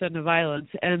 90% of violence,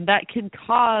 and that can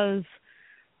cause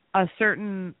a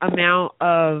certain amount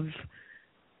of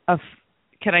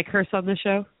can I curse on the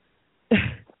show?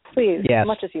 Please, yes. As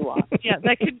much as you want. Yeah,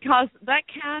 that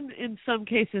can in some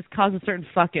cases cause a certain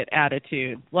fuck it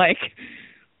attitude. Like,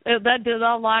 that did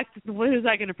all locked, what is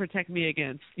that going to protect me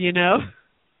against, you know?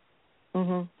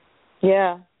 Mhm.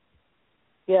 Yeah.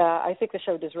 Yeah, I think the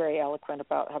show is very eloquent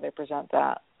about how they present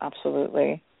that.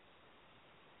 Absolutely.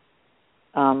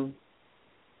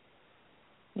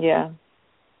 Yeah.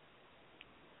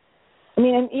 I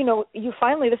mean, and, you know,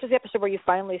 this is the episode where you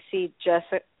finally see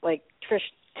Jessica, like, Trish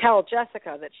tell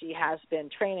Jessica that she has been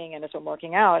training and has been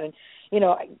working out, and, you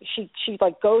know, she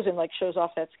like goes and, like, shows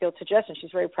off that skill to Jess, and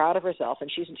she's very proud of herself,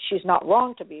 and she's not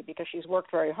wrong to be because she's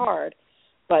worked very hard,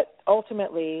 but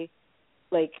ultimately,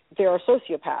 like, there are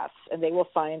sociopaths, and they will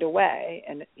find a way,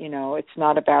 and, you know, it's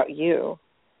not about you.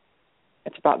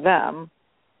 It's about them.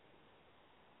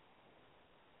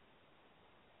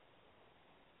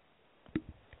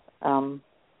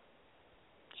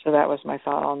 So that was my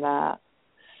thought on that.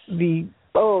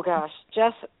 Oh, gosh.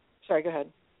 Jess, sorry, go ahead.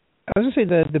 I was going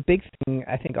to say the big thing,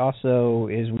 I think, also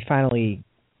is we finally,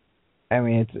 I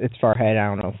mean, it's far ahead. I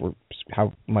don't know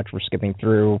how much we're skipping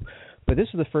through, but this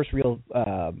is the first real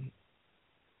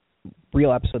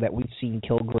episode that we've seen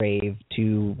Kilgrave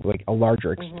to, like, a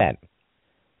larger extent.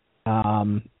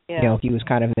 You know, he was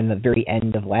kind of in the very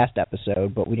end of last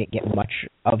episode, but we didn't get much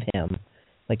of him.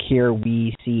 Like, here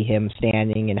we see him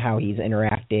standing and how he's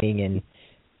interacting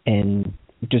and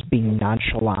just being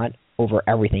nonchalant over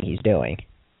everything he's doing.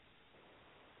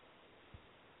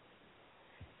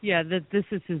 Yeah, this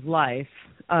is his life.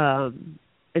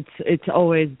 It's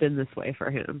always been this way for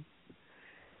him,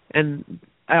 and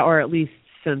or at least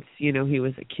since, you know, he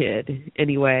was a kid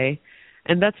anyway,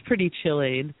 and that's pretty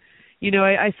chilling. You know,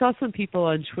 I saw some people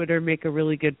on Twitter make a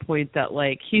really good point that,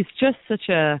 like, he's just such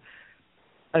a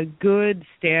good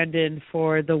stand-in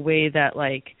for the way that,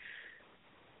 like,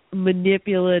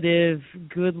 manipulative,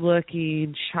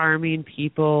 good-looking, charming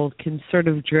people can sort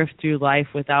of drift through life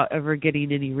without ever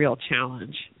getting any real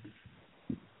challenge.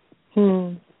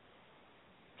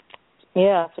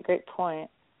 Yeah, that's a great point.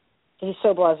 He's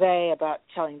so blasé about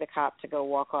telling the cop to go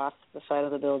walk off the side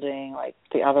of the building, like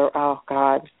the other. Oh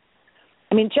God,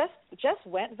 I mean, Jess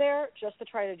went there just to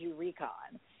try to do recon.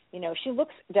 You know, she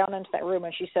looks down into that room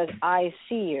and she says, "I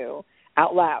see you,"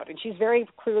 out loud, and she's very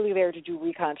clearly there to do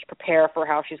recon, to prepare for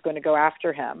how she's going to go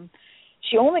after him.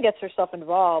 She only gets herself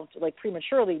involved, like,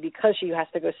 prematurely because she has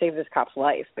to go save this cop's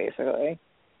life, basically.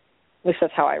 At least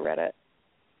that's how I read it.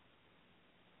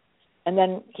 And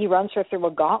then he runs her through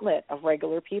a gauntlet of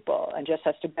regular people and just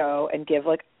has to go and give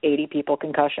like 80 people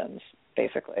concussions,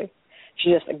 basically.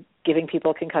 She's just a giving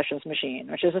people concussions machine,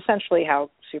 which is essentially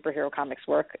how superhero comics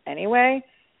work anyway,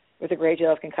 with a great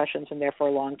deal of concussions and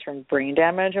therefore long-term brain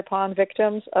damage upon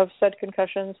victims of said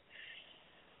concussions.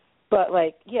 But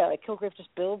like, yeah, like Kilgrave just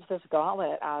builds this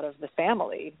gauntlet out of the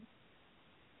family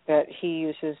that he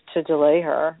uses to delay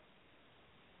her.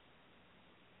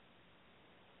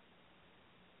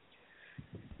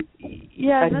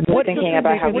 Yeah, I'm thinking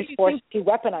about how he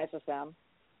weaponizes them.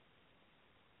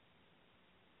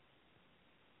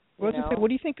 What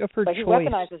do you think of her choice? He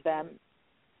weaponizes them.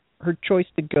 Her choice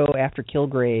to go after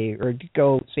Kilgrave, or to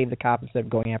go save the cop instead of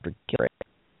going after Kilgrave.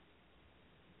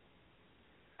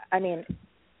 I mean,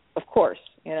 of course,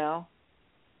 you know.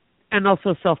 And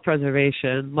also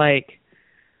self-preservation. Like,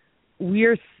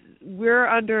 we're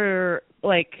under,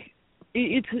 like,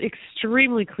 it's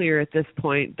extremely clear at this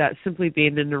point that simply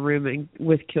being in a room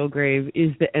with Kilgrave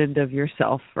is the end of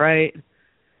yourself, right?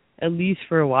 At least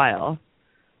for a while.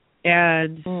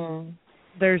 And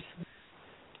there's,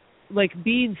 like,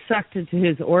 being sucked into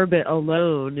his orbit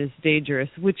alone is dangerous,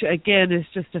 which, again, is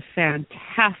just a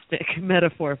fantastic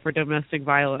metaphor for domestic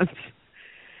violence.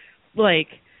 Like,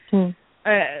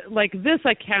 like this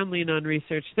I can lean on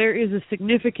research. There is a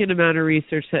significant amount of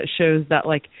research that shows that,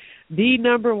 like, the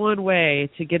number one way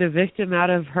to get a victim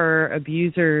out of her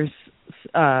abuser's,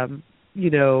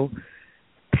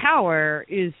 power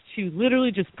is to literally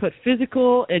just put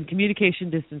physical and communication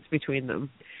distance between them.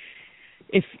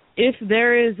 If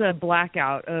there is a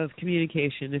blackout of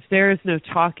communication, if there is no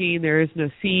talking, there is no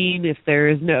seeing, if there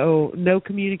is no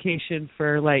communication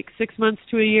for like 6 months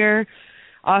to a year,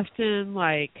 often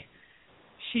like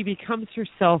she becomes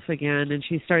herself again and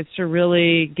she starts to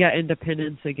really get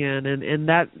independence again, and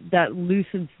that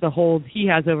loosens the hold he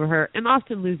has over her, and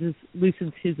often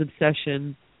loosens his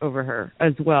obsession over her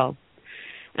as well.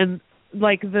 And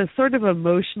like the sort of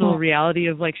emotional reality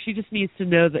of like she just needs to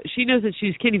know that she knows that she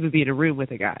just can't even be in a room with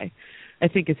a guy, I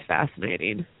think is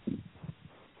fascinating.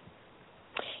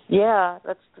 Yeah,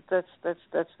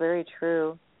 that's very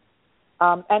true.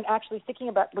 And actually thinking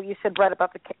about what you said, Brett,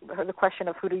 about the question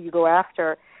of who do you go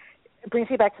after, it brings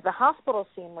me back to the hospital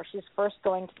scene where she's first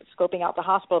scoping out the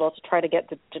hospital to try to get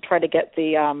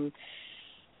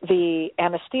the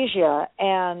anesthesia,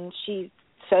 and she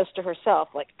says to herself,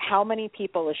 like, how many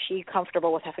people is she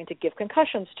comfortable with having to give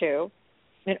concussions to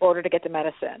in order to get the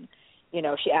medicine? You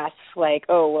know, she asks, like,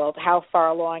 oh, well, how far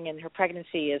along in her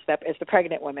pregnancy is the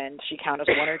pregnant woman? Does she count as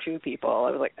one or two people?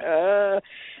 I was like,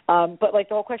 but, like,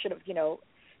 the whole question of, you know,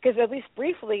 because at least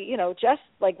briefly, you know, Jess,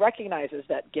 like, recognizes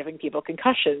that giving people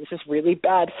concussions is really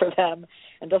bad for them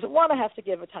and doesn't want to have to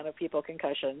give a ton of people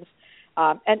concussions.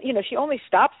 And, you know, she only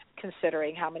stops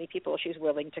considering how many people she's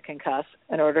willing to concuss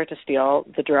in order to steal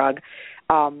the drug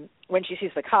when she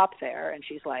sees the cop there, and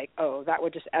she's like, oh, that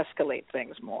would just escalate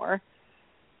things more.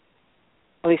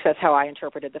 At least that's how I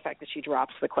interpreted the fact that she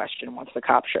drops the question once the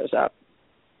cop shows up.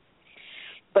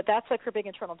 But that's like her big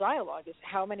internal dialogue, is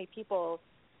how many people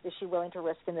is she willing to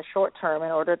risk in the short term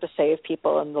in order to save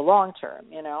people in the long term,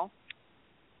 you know?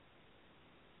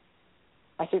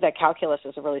 I think that calculus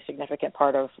is a really significant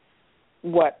part of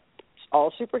what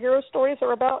all superhero stories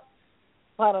are about.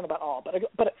 Well, I don't know about all,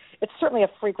 but it's certainly a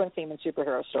frequent theme in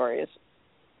superhero stories.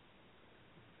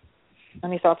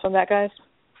 Any thoughts on that, guys?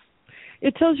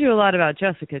 It tells you a lot about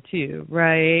Jessica, too,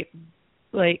 right?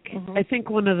 Like, I think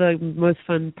one of the most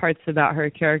fun parts about her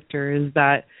character is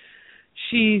that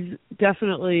she's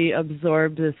definitely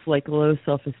absorbed this, like, low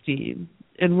self-esteem.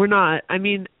 And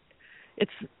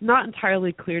it's not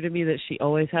entirely clear to me that she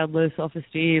always had low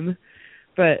self-esteem,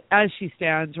 but as she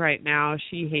stands right now,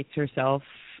 she hates herself.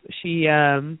 She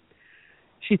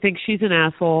thinks she's an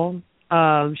asshole.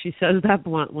 She says that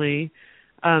bluntly.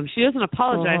 She doesn't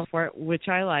apologize for it, which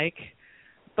I like.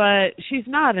 But she's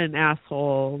not an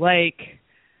asshole. Like,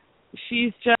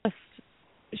 she's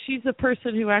a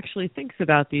person who actually thinks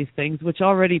about these things, which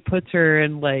already puts her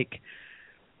in, like,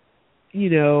 you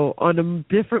know, on a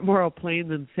different moral plane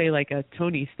than, say, like a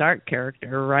Tony Stark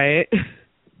character, right?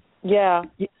 Yeah.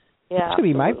 Yeah. That's gonna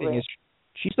be my thing. Is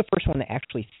she's the first one that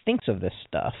actually thinks of this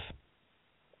stuff.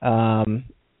 You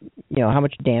know, how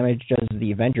much damage does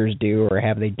the Avengers do, or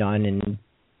have they done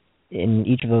in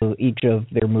each of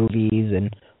their movies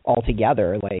and all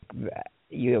together? Like,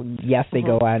 yes, they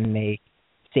go on and they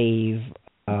save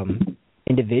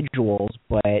individuals,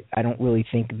 but I don't really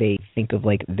think they think of,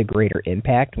 like, the greater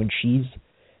impact when she's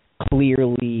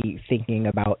clearly thinking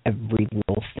about every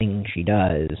little thing she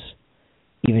does,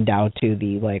 even down to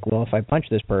the, like, well, if I punch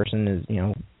this person, is, you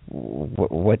know,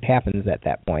 what happens at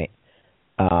that point?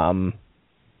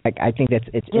 I think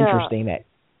it's interesting that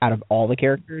out of all the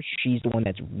characters, she's the one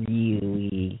that's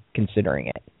really considering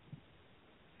it.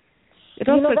 It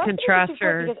also contrasts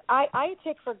her. Because I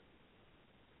take for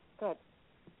good.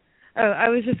 Oh, I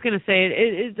was just going to say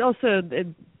it also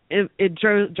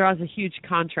draws a huge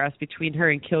contrast between her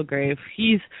and Kilgrave.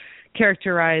 He's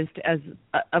characterized as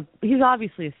he's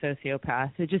obviously a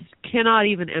sociopath who just cannot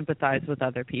even empathize with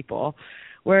other people,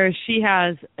 whereas she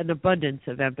has an abundance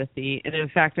of empathy. And in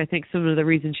fact, I think some of the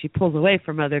reasons she pulls away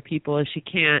from other people is she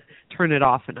can't turn it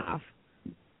off enough.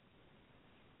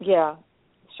 Yeah.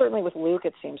 Certainly with Luke,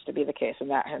 it seems to be the case in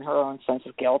that, in her own sense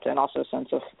of guilt and also sense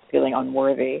of feeling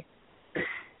unworthy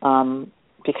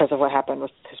because of what happened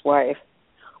with his wife,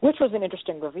 which was an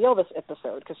interesting reveal this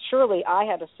episode, because surely I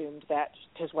had assumed that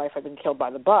his wife had been killed by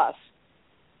the bus,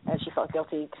 and she felt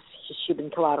guilty because she'd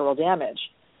been collateral damage.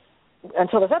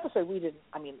 Until this episode,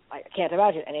 I can't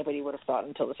imagine anybody would have thought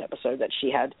until this episode that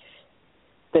she had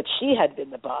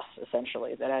been the bus,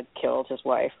 essentially, that had killed his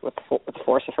wife with the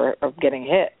force of getting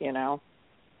hit, you know.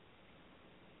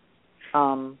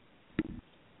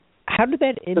 How did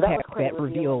that impact that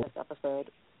reveal? This episode.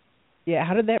 Yeah,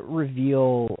 how did that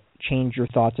reveal change your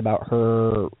thoughts about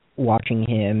her watching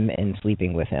him and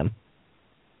sleeping with him?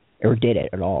 Or did it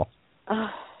at all?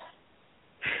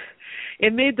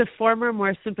 It made the former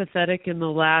more sympathetic and the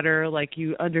latter, like,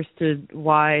 you understood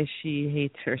why she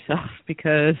hates herself,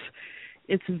 because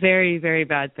it's a very, very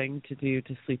bad thing to do,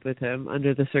 to sleep with him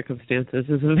under the circumstances.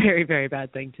 It's a very, very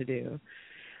bad thing to do.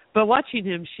 But watching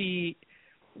him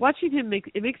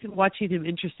makes watching him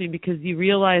interesting, because you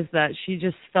realize that she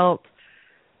just felt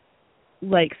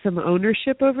like some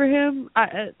ownership over him.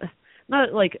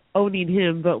 Not like owning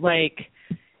him, but like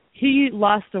he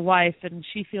lost a wife and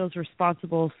she feels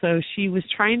responsible, so she was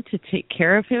trying to take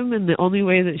care of him in the only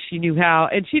way that she knew how.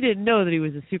 And she didn't know that he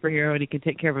was a superhero and he could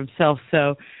take care of himself,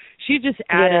 so she just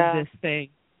added this thing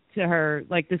to her,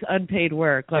 like this unpaid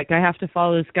work. Like, I have to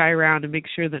follow this guy around and make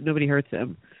sure that nobody hurts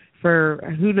him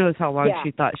for who knows how long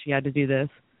she thought she had to do this.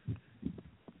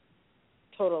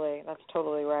 Totally. That's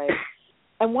totally right.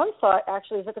 And one thought,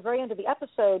 actually, is at the very end of the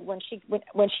episode when she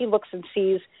looks and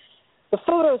sees the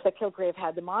photos that Kilgrave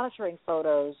had, the monitoring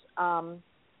photos,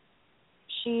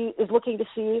 she is looking to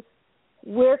see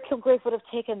where Kilgrave would have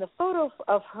taken the photo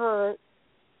of her,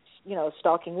 you know,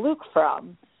 stalking Luke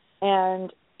from.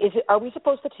 And are we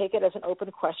supposed to take it as an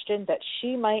open question that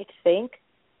she might think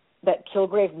that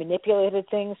Kilgrave manipulated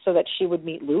things so that she would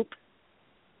meet Luke?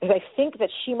 Because I think that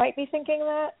she might be thinking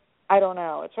that. I don't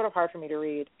know. It's sort of hard for me to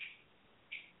read.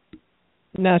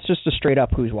 No, it's just a straight up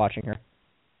who's watching her.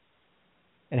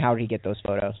 And how did he get those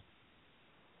photos?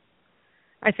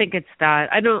 I think it's that.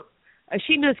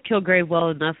 She knows Kilgrave well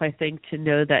enough, I think, to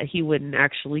know that he wouldn't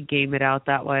actually game it out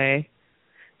that way.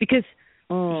 Because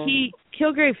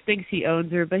Kilgrave thinks he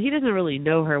owns her, but he doesn't really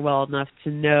know her well enough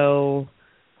to know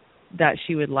that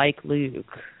she would like Luke.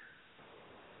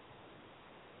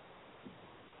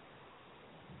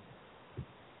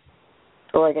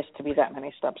 Or I guess to be that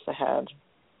many steps ahead.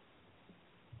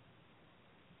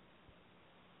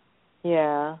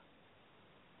 Yeah.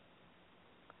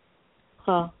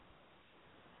 Huh.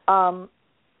 What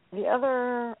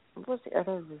was the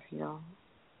other reveal?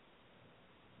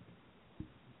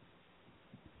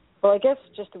 Well, I guess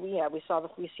just we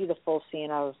see the full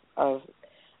scene of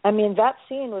I mean, that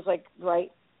scene was like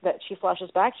right that she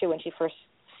flashes back to when she first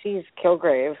sees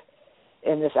Kilgrave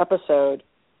in this episode,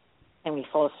 and we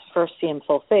first see him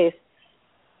full face.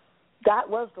 That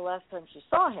was the last time she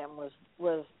saw him.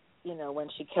 Was you know, when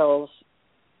she kills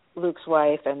Luke's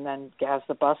wife and then has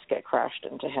the bus get crashed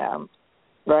into him,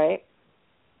 right?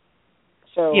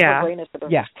 So her brain is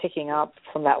sort of picking up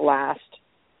from that last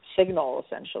signal,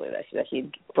 essentially, that he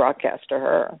broadcast to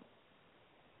her.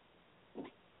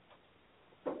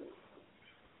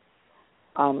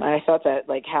 And I thought that,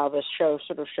 like, how this show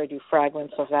sort of showed you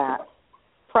fragments of that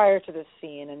prior to this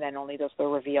scene, and then only does the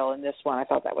reveal in this one. I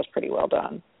thought that was pretty well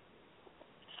done.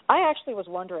 I actually was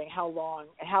wondering how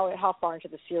far into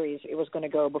the series it was going to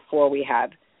go before we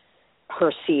had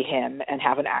her see him and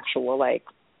have an actual, like,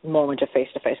 moment of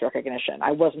face-to-face recognition.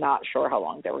 I was not sure how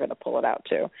long they were going to pull it out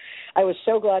to. I was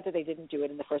so glad that they didn't do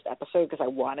it in the first episode because I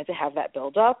wanted to have that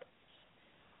build up,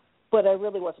 but I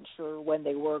really wasn't sure when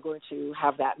they were going to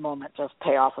have that moment of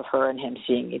payoff of her and him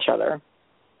seeing each other.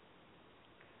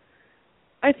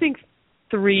 I think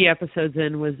 3 episodes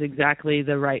in was exactly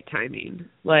the right timing.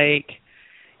 Like,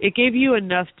 it gave you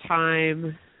enough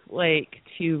time, like,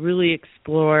 to really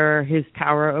explore his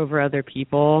power over other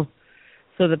people,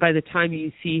 so that by the time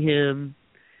you see him,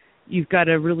 you've got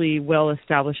a really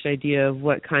well-established idea of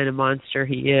what kind of monster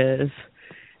he is.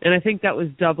 And I think that was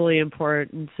doubly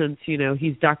important since,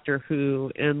 he's Doctor Who,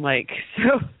 and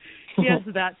so he has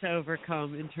that to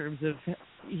overcome in terms of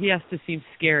he has to seem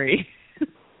scary.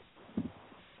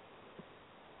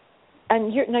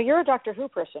 And you're a Doctor Who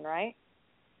person, right?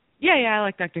 Yeah, I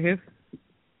like Doctor Who.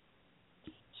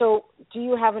 So, do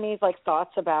you have any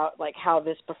thoughts about how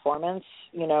this performance,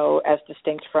 as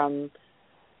distinct from,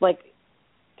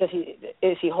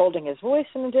 is he holding his voice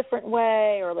in a different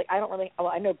way, or I don't really? Well,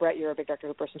 I know Brett, you're a big Doctor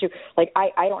Who person too.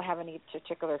 I don't have any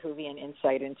particular Whovian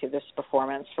insight into this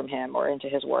performance from him or into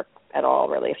his work at all,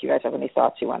 really. If you guys have any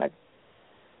thoughts you want to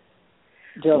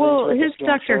delve into. Well, his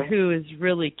Doctor Who is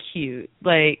really cute.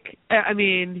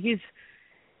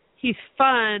 He's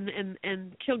fun,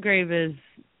 and Kilgrave is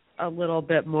a little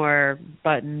bit more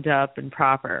buttoned up and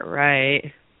proper,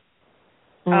 right?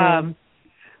 Mm.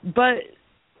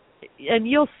 Do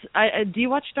you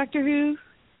watch Doctor Who?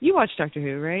 You watch Doctor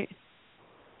Who, right?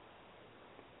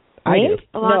 I do.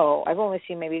 No, I've only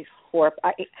seen maybe 4.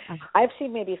 I've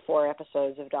seen maybe 4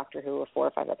 episodes of Doctor Who, or 4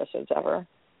 or 5 episodes ever.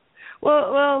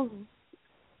 Well,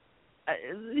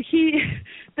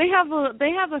 they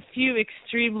have a few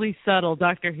extremely subtle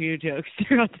Doctor Who jokes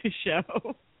throughout the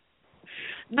show.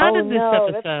 Not in this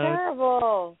episode. That's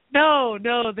terrible. No,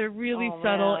 they're really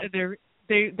subtle, and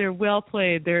they're well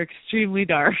played. They're extremely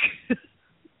dark.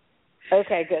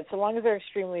 Okay, good. So long as they're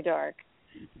extremely dark,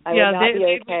 I would not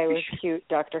be okay with cute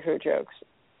Doctor Who jokes.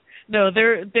 No,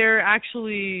 they're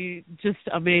actually just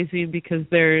amazing because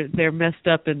they're messed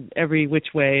up in every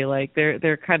which way.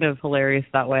 They're kind of hilarious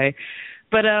that way.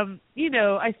 But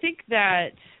I think that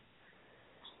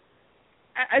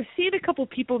I've seen a couple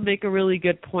people make a really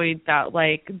good point that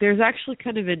there's actually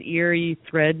kind of an eerie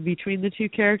thread between the two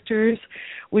characters,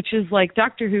 which is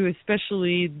Doctor Who,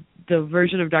 especially the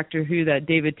version of Doctor Who that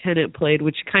David Tennant played,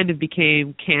 which kind of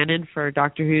became canon for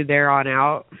Doctor Who there on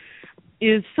out,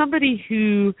 is somebody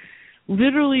who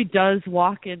literally does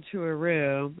walk into a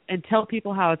room and tell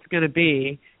people how it's going to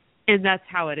be, and that's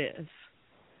how it is,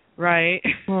 right?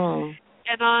 Hmm.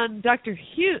 And on Doctor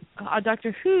Who,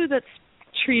 that's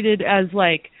treated as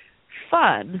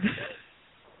fun.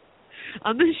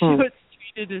 On this show, it's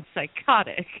treated as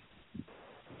psychotic,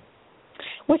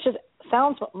 which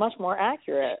sounds much more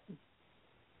accurate.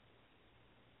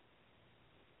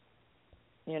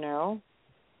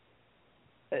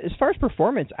 As far as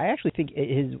performance, I actually think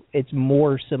it's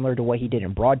more similar to what he did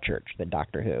in Broadchurch than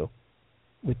Doctor Who,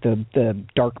 with the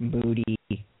dark, moody,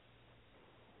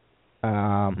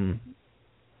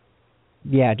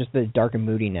 just the dark and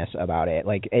moodiness about it.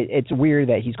 It's weird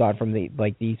that he's gone from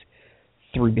these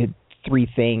three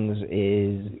things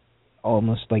is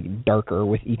almost darker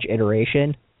with each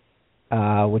iteration,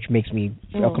 which makes me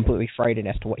feel completely frightened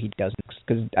as to what he does.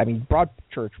 Because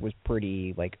Broadchurch was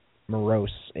pretty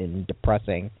morose and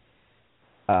depressing,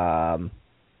 and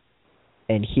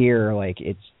here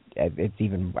it's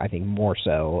even, I think, more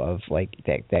so of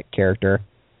that character.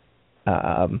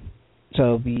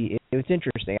 So it's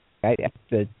interesting. I think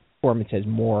the performance has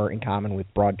more in common with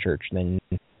Broadchurch than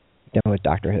with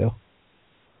Doctor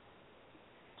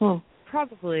Who.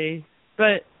 Probably,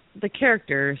 but the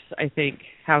characters, I think,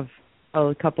 have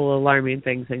a couple alarming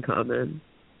things in common.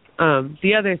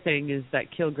 The other thing is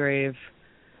that Kilgrave,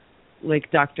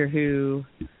 like Doctor Who,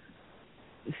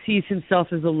 sees himself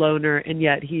as a loner, and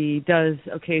yet he does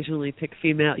occasionally pick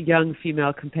young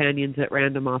female companions at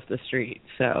random off the street.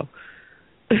 So,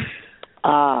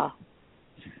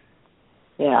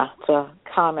 yeah, it's a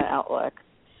common outlook.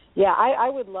 Yeah, I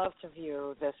would love to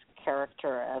view this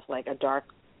character as a dark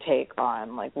take on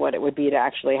what it would be to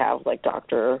actually have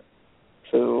Doctor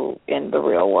Who in the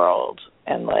real world,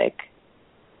 and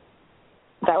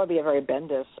that would be a very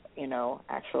Bendis,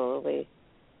 actually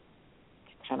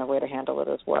kind of way to handle it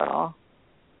as well,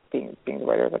 being the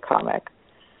writer of the comic.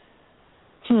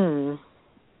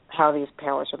 How these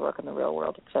powers would work in the real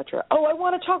world, etc. Oh, I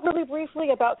want to talk really briefly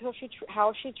about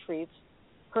how she treats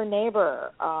her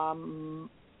neighbor.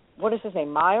 What is his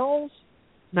name? Miles?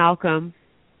 Malcolm,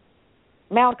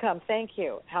 thank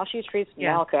you. How she treats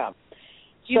Malcolm.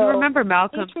 You remember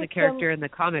Malcolm's the character in the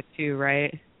comic too,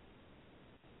 right?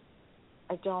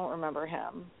 I don't remember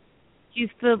him. He's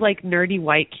the nerdy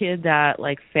white kid that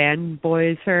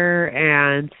fanboys her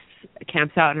and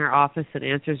camps out in her office and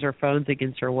answers her phones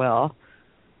against her will.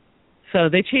 So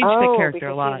they changed the character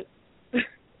a lot.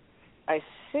 I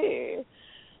see.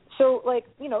 So,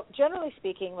 generally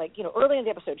speaking, early in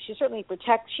the episode, she certainly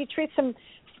she treats him,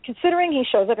 considering he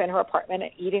shows up in her apartment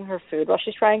and eating her food while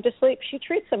she's trying to sleep, she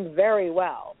treats him very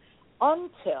well.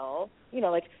 Until,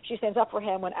 she stands up for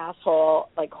him when asshole,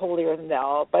 holier than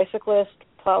thou bicyclist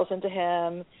plows into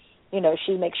him,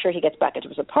 she makes sure he gets back into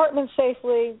his apartment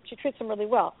safely. She treats him really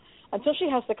well until she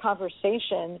has the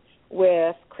conversation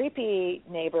with creepy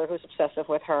neighbor who's obsessive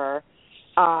with her,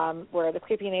 where the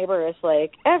creepy neighbor is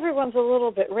like, everyone's a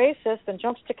little bit racist, and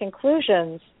jumps to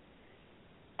conclusions.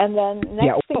 And then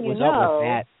next thing you know, with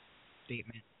that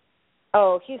statement?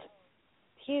 Oh, he's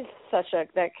such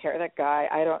that guy.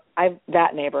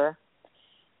 That neighbor.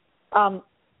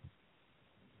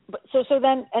 But so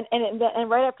then and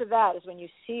right after that is when you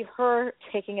see her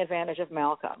taking advantage of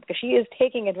Malcolm, because she is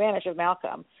taking advantage of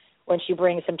Malcolm when she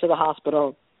brings him to the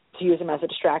hospital to use him as a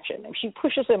distraction. And she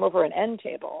pushes him over an end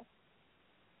table.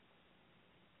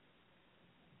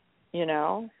 And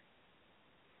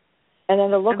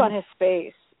then the look on his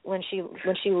face when she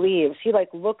leaves, he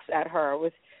looks at her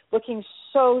with looking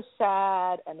so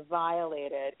sad and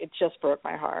violated. It just broke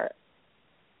my heart.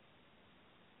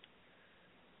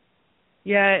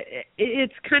 Yeah,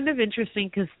 it's kind of interesting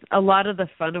because a lot of the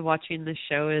fun of watching this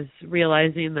show is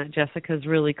realizing that Jessica's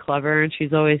really clever and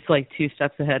she's always 2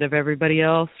 steps ahead of everybody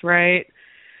else, right?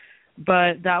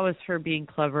 But that was her being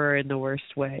clever in the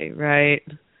worst way, right?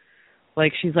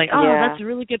 She's like, that's a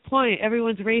really good point.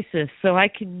 Everyone's racist, so I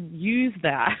can use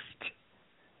that.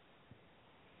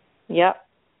 Yep.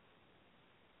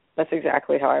 That's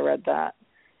exactly how I read that.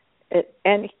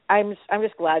 And I'm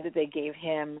just glad that they gave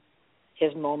him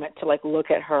his moment to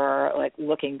look at her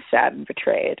looking sad and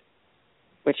betrayed,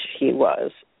 which he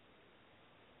was.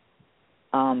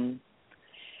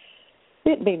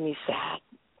 It made me sad.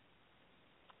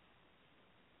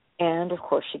 And of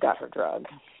course she got her drug,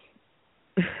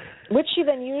 which she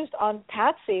then used on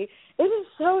Patsy. It is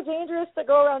so dangerous to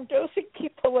go around dosing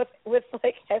people with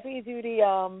heavy duty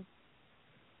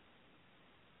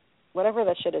whatever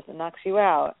that shit is that knocks you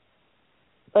out.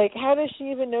 How does she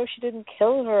even know she didn't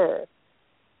kill her?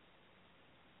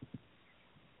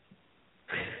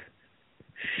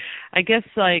 I guess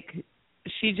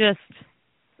she just,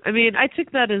 I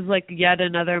took that as yet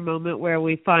another moment where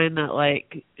we find that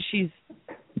she's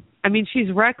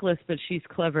reckless, but she's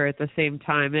clever at the same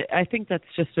time. I think that's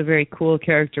just a very cool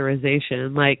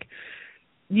characterization.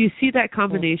 You see that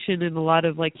combination in a lot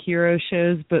of hero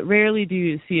shows, but rarely do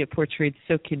you see it portrayed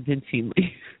so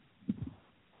convincingly.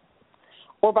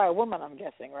 Or by a woman, I'm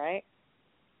guessing, right?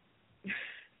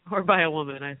 Or by a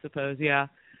woman, I suppose, yeah.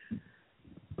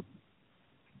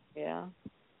 Yeah.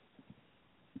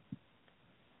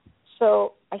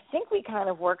 So I think we kind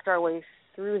of worked our way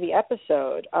through the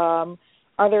episode. Are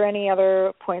there any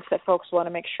other points that folks want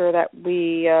to make sure that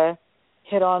we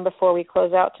hit on before we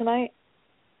close out tonight?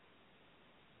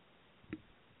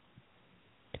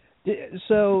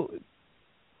 So,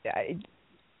 I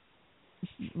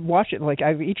watch it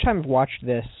each time I've watched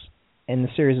this and the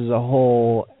series as a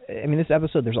whole. This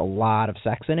episode, there's a lot of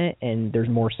sex in it, and there's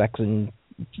more sex in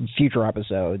future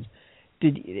episodes.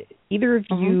 Did either of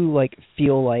you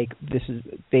feel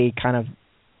they kind of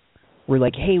were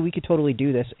hey, we could totally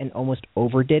do this, and almost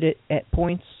overdid it at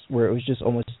points where it was just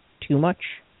almost too much?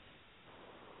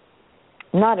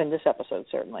 Not in this episode,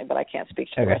 certainly, but I can't speak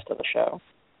to the rest of the show.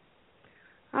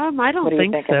 I don't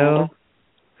think so.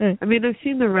 I've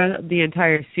seen the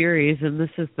entire series, and this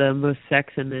is the most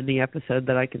sex in any episode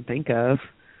that I can think of.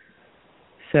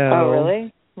 So. Oh,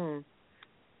 really?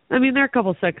 There are a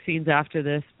couple sex scenes after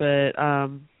this, but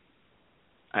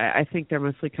I think they're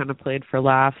mostly kind of played for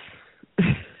laughs.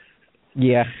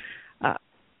 Yeah.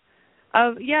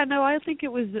 I think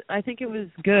it was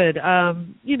good. I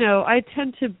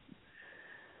tend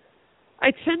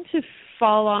to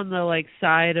fall on the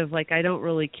side of I don't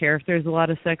really care if there's a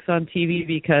lot of sex on TV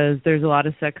because there's a lot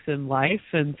of sex in life,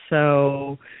 and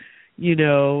so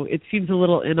it seems a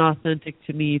little inauthentic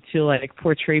to me to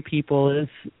portray people as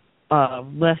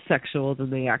less sexual than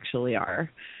they actually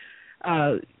are.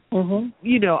 I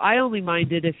only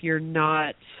mind it if you're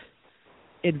not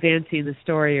advancing the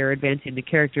story or advancing the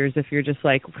characters. If you're just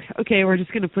okay, we're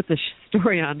just going to put the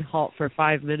story on halt for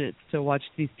 5 minutes to watch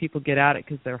these people get at it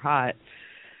because they're hot.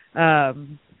 But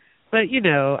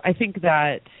I think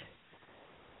that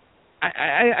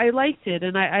I liked it,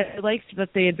 and I liked that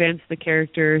they advanced the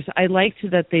characters. I liked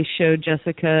that they showed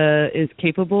Jessica is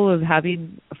capable of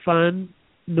having fun,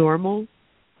 normal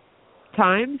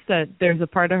times, that there's a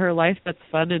part of her life that's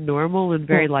fun and normal and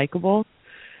very likable,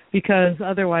 because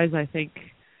otherwise I think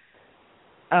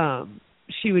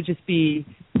she would just be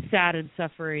sad and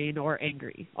suffering or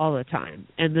angry all the time,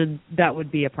 and then that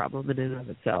would be a problem in and of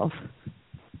itself.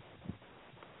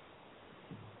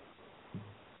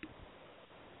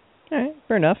 All right,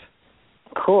 fair enough.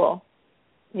 Cool.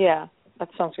 Yeah, that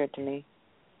sounds good to me.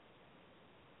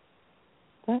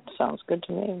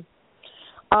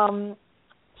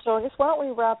 So I guess why don't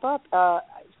we wrap up?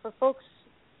 for folks,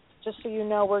 just so you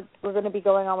know, we're going to be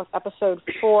going on with episode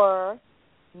 4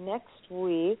 next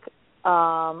week,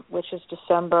 which is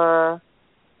December.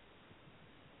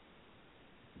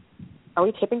 Are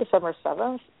we taping December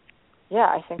 7th? Yeah,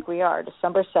 I think we are.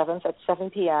 December 7th at 7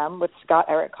 p.m. with Scott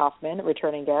Eric Kaufman,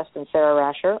 returning guest, and Sarah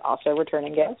Rasher, also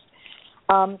returning guest.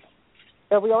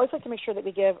 But we always like to make sure that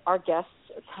we give our guests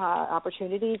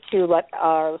opportunity to let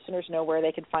our listeners know where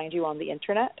they can find you on the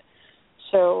internet.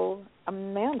 So,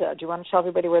 Amanda, do you want to tell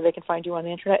everybody where they can find you on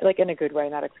the internet? Like in a good way,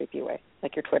 not a creepy way,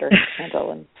 like your Twitter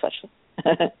handle and such.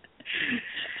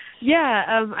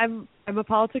 Yeah, I'm a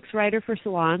politics writer for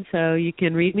Salon, so you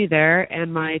can read me there,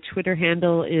 and my Twitter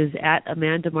handle is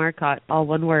 @AmandaMarcotte, all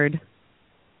one word.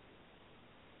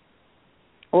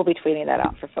 We'll be tweeting that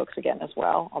out for folks again as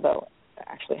well, although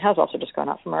actually it has also just gone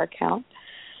out from our account.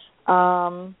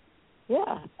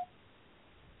 Yeah.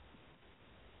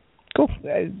 Cool.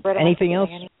 Anything else?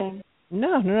 Anything?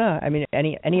 No. I mean,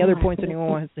 any other points anyone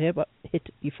wants to hit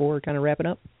before kind of wrapping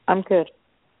up? I'm good.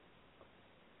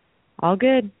 All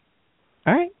good.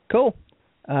 All right, cool.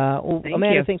 Well, Thank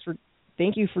Amanda, you.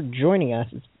 thank you for joining us.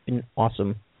 It's been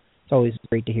awesome. It's always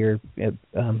great to hear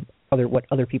what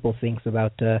other people thinks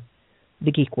about the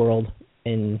geek world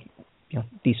and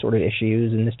these sort of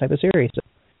issues and this type of series. So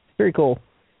it's very cool.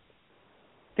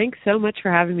 Thanks so much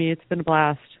for having me. It's been a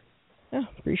blast. Yeah,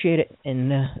 appreciate it,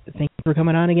 and thank you for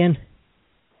coming on again.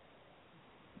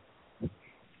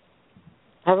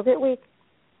 Have a great week.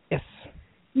 Yes.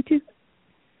 You too.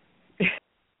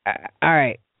 All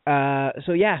right.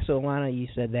 So Alana, you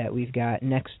said that we've got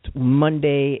next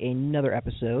Monday another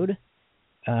episode,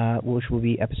 which will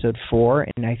be episode 4,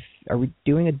 and are we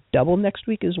doing a double next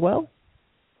week as well?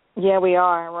 Yeah, we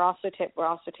are. We're also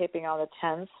taping on the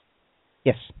 10th.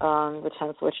 Yes. The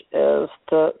 10th, which is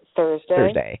the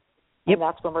Thursday. Yep. And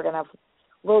that's when we're going to have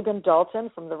Logan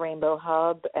Dalton from the Rainbow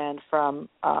Hub and from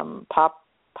Pop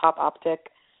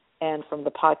Optic and from the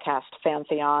podcast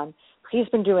Fantheon. He's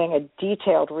been doing a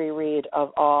detailed reread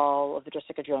of all of the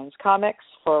Jessica Jones comics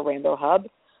for Rainbow Hub.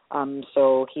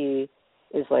 So he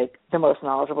is like the most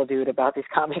knowledgeable dude about these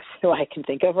comics who I can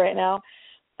think of right now.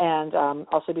 And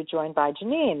also be joined by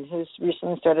Janine, who's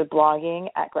recently started blogging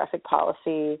at Graphic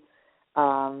Policy,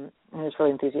 and who's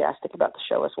really enthusiastic about the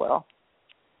show as well.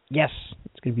 Yes,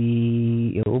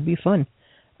 it will be fun.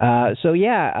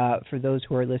 For those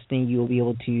who are listening, you will be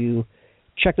able to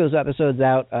check those episodes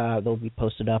out. They'll be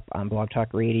posted up on Blog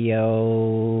Talk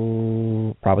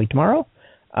Radio probably tomorrow.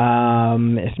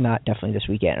 If not, definitely this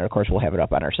weekend. And, of course, we'll have it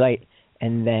up on our site.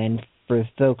 And then for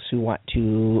folks who want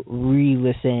to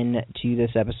re-listen to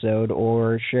this episode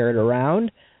or share it around,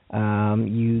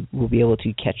 you will be able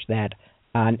to catch that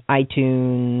on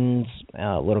iTunes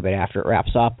a little bit after it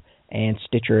wraps up, and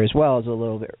Stitcher as well as a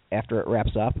little bit after it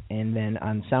wraps up. And then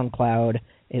on SoundCloud,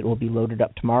 it will be loaded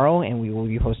up tomorrow, and we will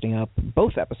be posting up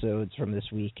both episodes from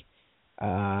this week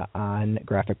on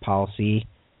Graphic Policy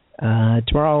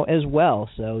tomorrow as well.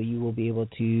 So you will be able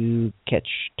to catch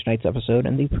tonight's episode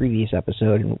and the previous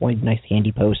episode in one nice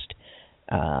handy post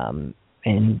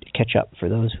and catch up for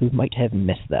those who might have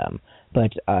missed them.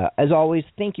 But as always,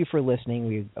 thank you for listening.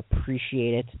 We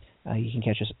appreciate it. You can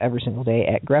catch us every single day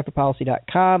at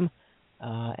graphicpolicy.com.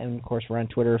 And, of course, we're on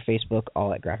Twitter, Facebook,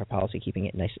 all at Graphic Policy, keeping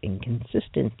it nice and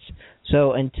consistent.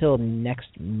 So until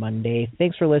next Monday,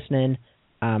 thanks for listening.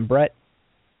 I'm Brett.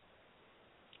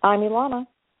 I'm Ilana.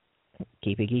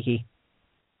 Keep it geeky.